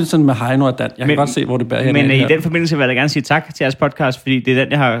Robinson med Heino og Dan. Jeg kan godt se, hvor det bærer hen. Men i den forbindelse vil jeg da gerne sige tak til jeres podcast, fordi det er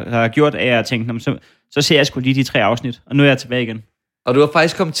den, jeg har gjort af at tænke, så ser jeg sgu lige de 3 afsnit, og nu er jeg tilbage igen. Og du har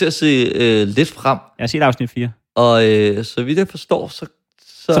faktisk kommet til at se lidt frem. Jeg har set afsnit 4. Og så vidt jeg forstår, så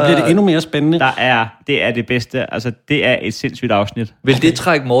bliver det endnu mere spændende. Det er det bedste. Altså, det er et sindssygt afsnit. Vil det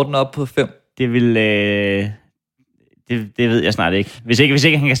trække Morten op på 5? Det vil... Det ved jeg snart ikke. Hvis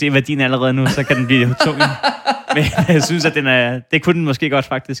ikke han kan se værdien allerede nu, så kan den blive tung. Men jeg synes, at det kunne den måske godt,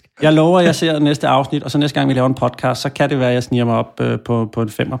 faktisk. Jeg lover, at jeg ser næste afsnit, og så næste gang, vi laver en podcast, så kan det være, at jeg sniger mig op på en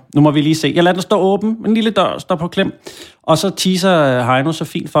 5'er. Nu må vi lige se. Jeg lader den stå åben. En lille dør står på klem. Og så teaser Heino så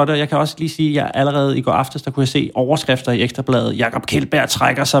fint for det. Jeg kan også lige sige, at jeg allerede i går aftes, der kunne jeg se overskrifter i Ekstrabladet. Jacob Kjeldberg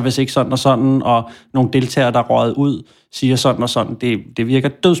trækker sig, hvis ikke sådan og sådan, og nogle deltagere, der røget ud, siger sådan og sådan. Det virker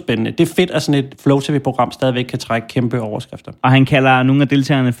dødspændende. Det er fedt, at sådan et Flow TV-program stadigvæk kan trække kæmpe overskrifter. Og han kalder nogle af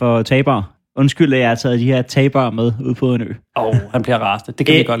deltagerne for tabere. Undskyld, at jeg har taget de her tabere med ud på en ø. Han bliver rastet. Det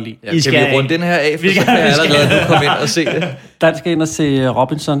kan vi godt lide. Ja, kan vi runde den her af, for så kan jeg allerede nu komme ind og se det. Dan skal ind og se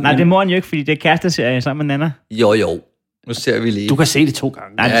Robinson. Nej, det må han jo ikke, fordi det er kæresteserie sammen med Nana. Jo. Nu ser vi lige. Du kan se det 2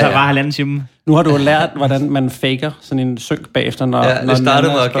 gange. Nej, det tager bare 1,5 time. Nu har du lært, hvordan man faker sådan en synk bagefter, når... Ja, det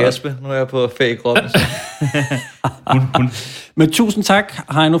startede med at gaspe. Nu er jeg på fake Robinson. Men tusind tak,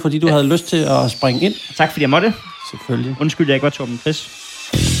 Heino, fordi du havde lyst til at springe ind. Tak, fordi jeg måtte. Selvfølgelig. Undskyld, jeg ikke var Torben Chris.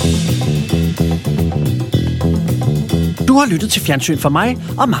 Du har lyttet til Fjernsyn for mig,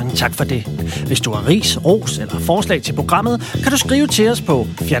 og mange tak for det. Hvis du har ris, ros eller forslag til programmet, kan du skrive til os på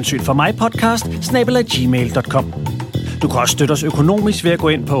fjernsynformigpodcast@gmail.com. Du kan også støtte os økonomisk ved at gå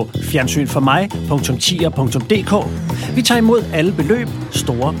ind på fjernsynformig.tier.dk. Vi tager imod alle beløb,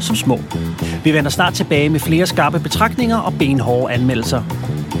 store som små. Vi vender snart tilbage med flere skarpe betragtninger og benhårde anmeldelser.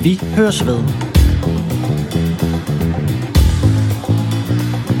 Vi høres ved.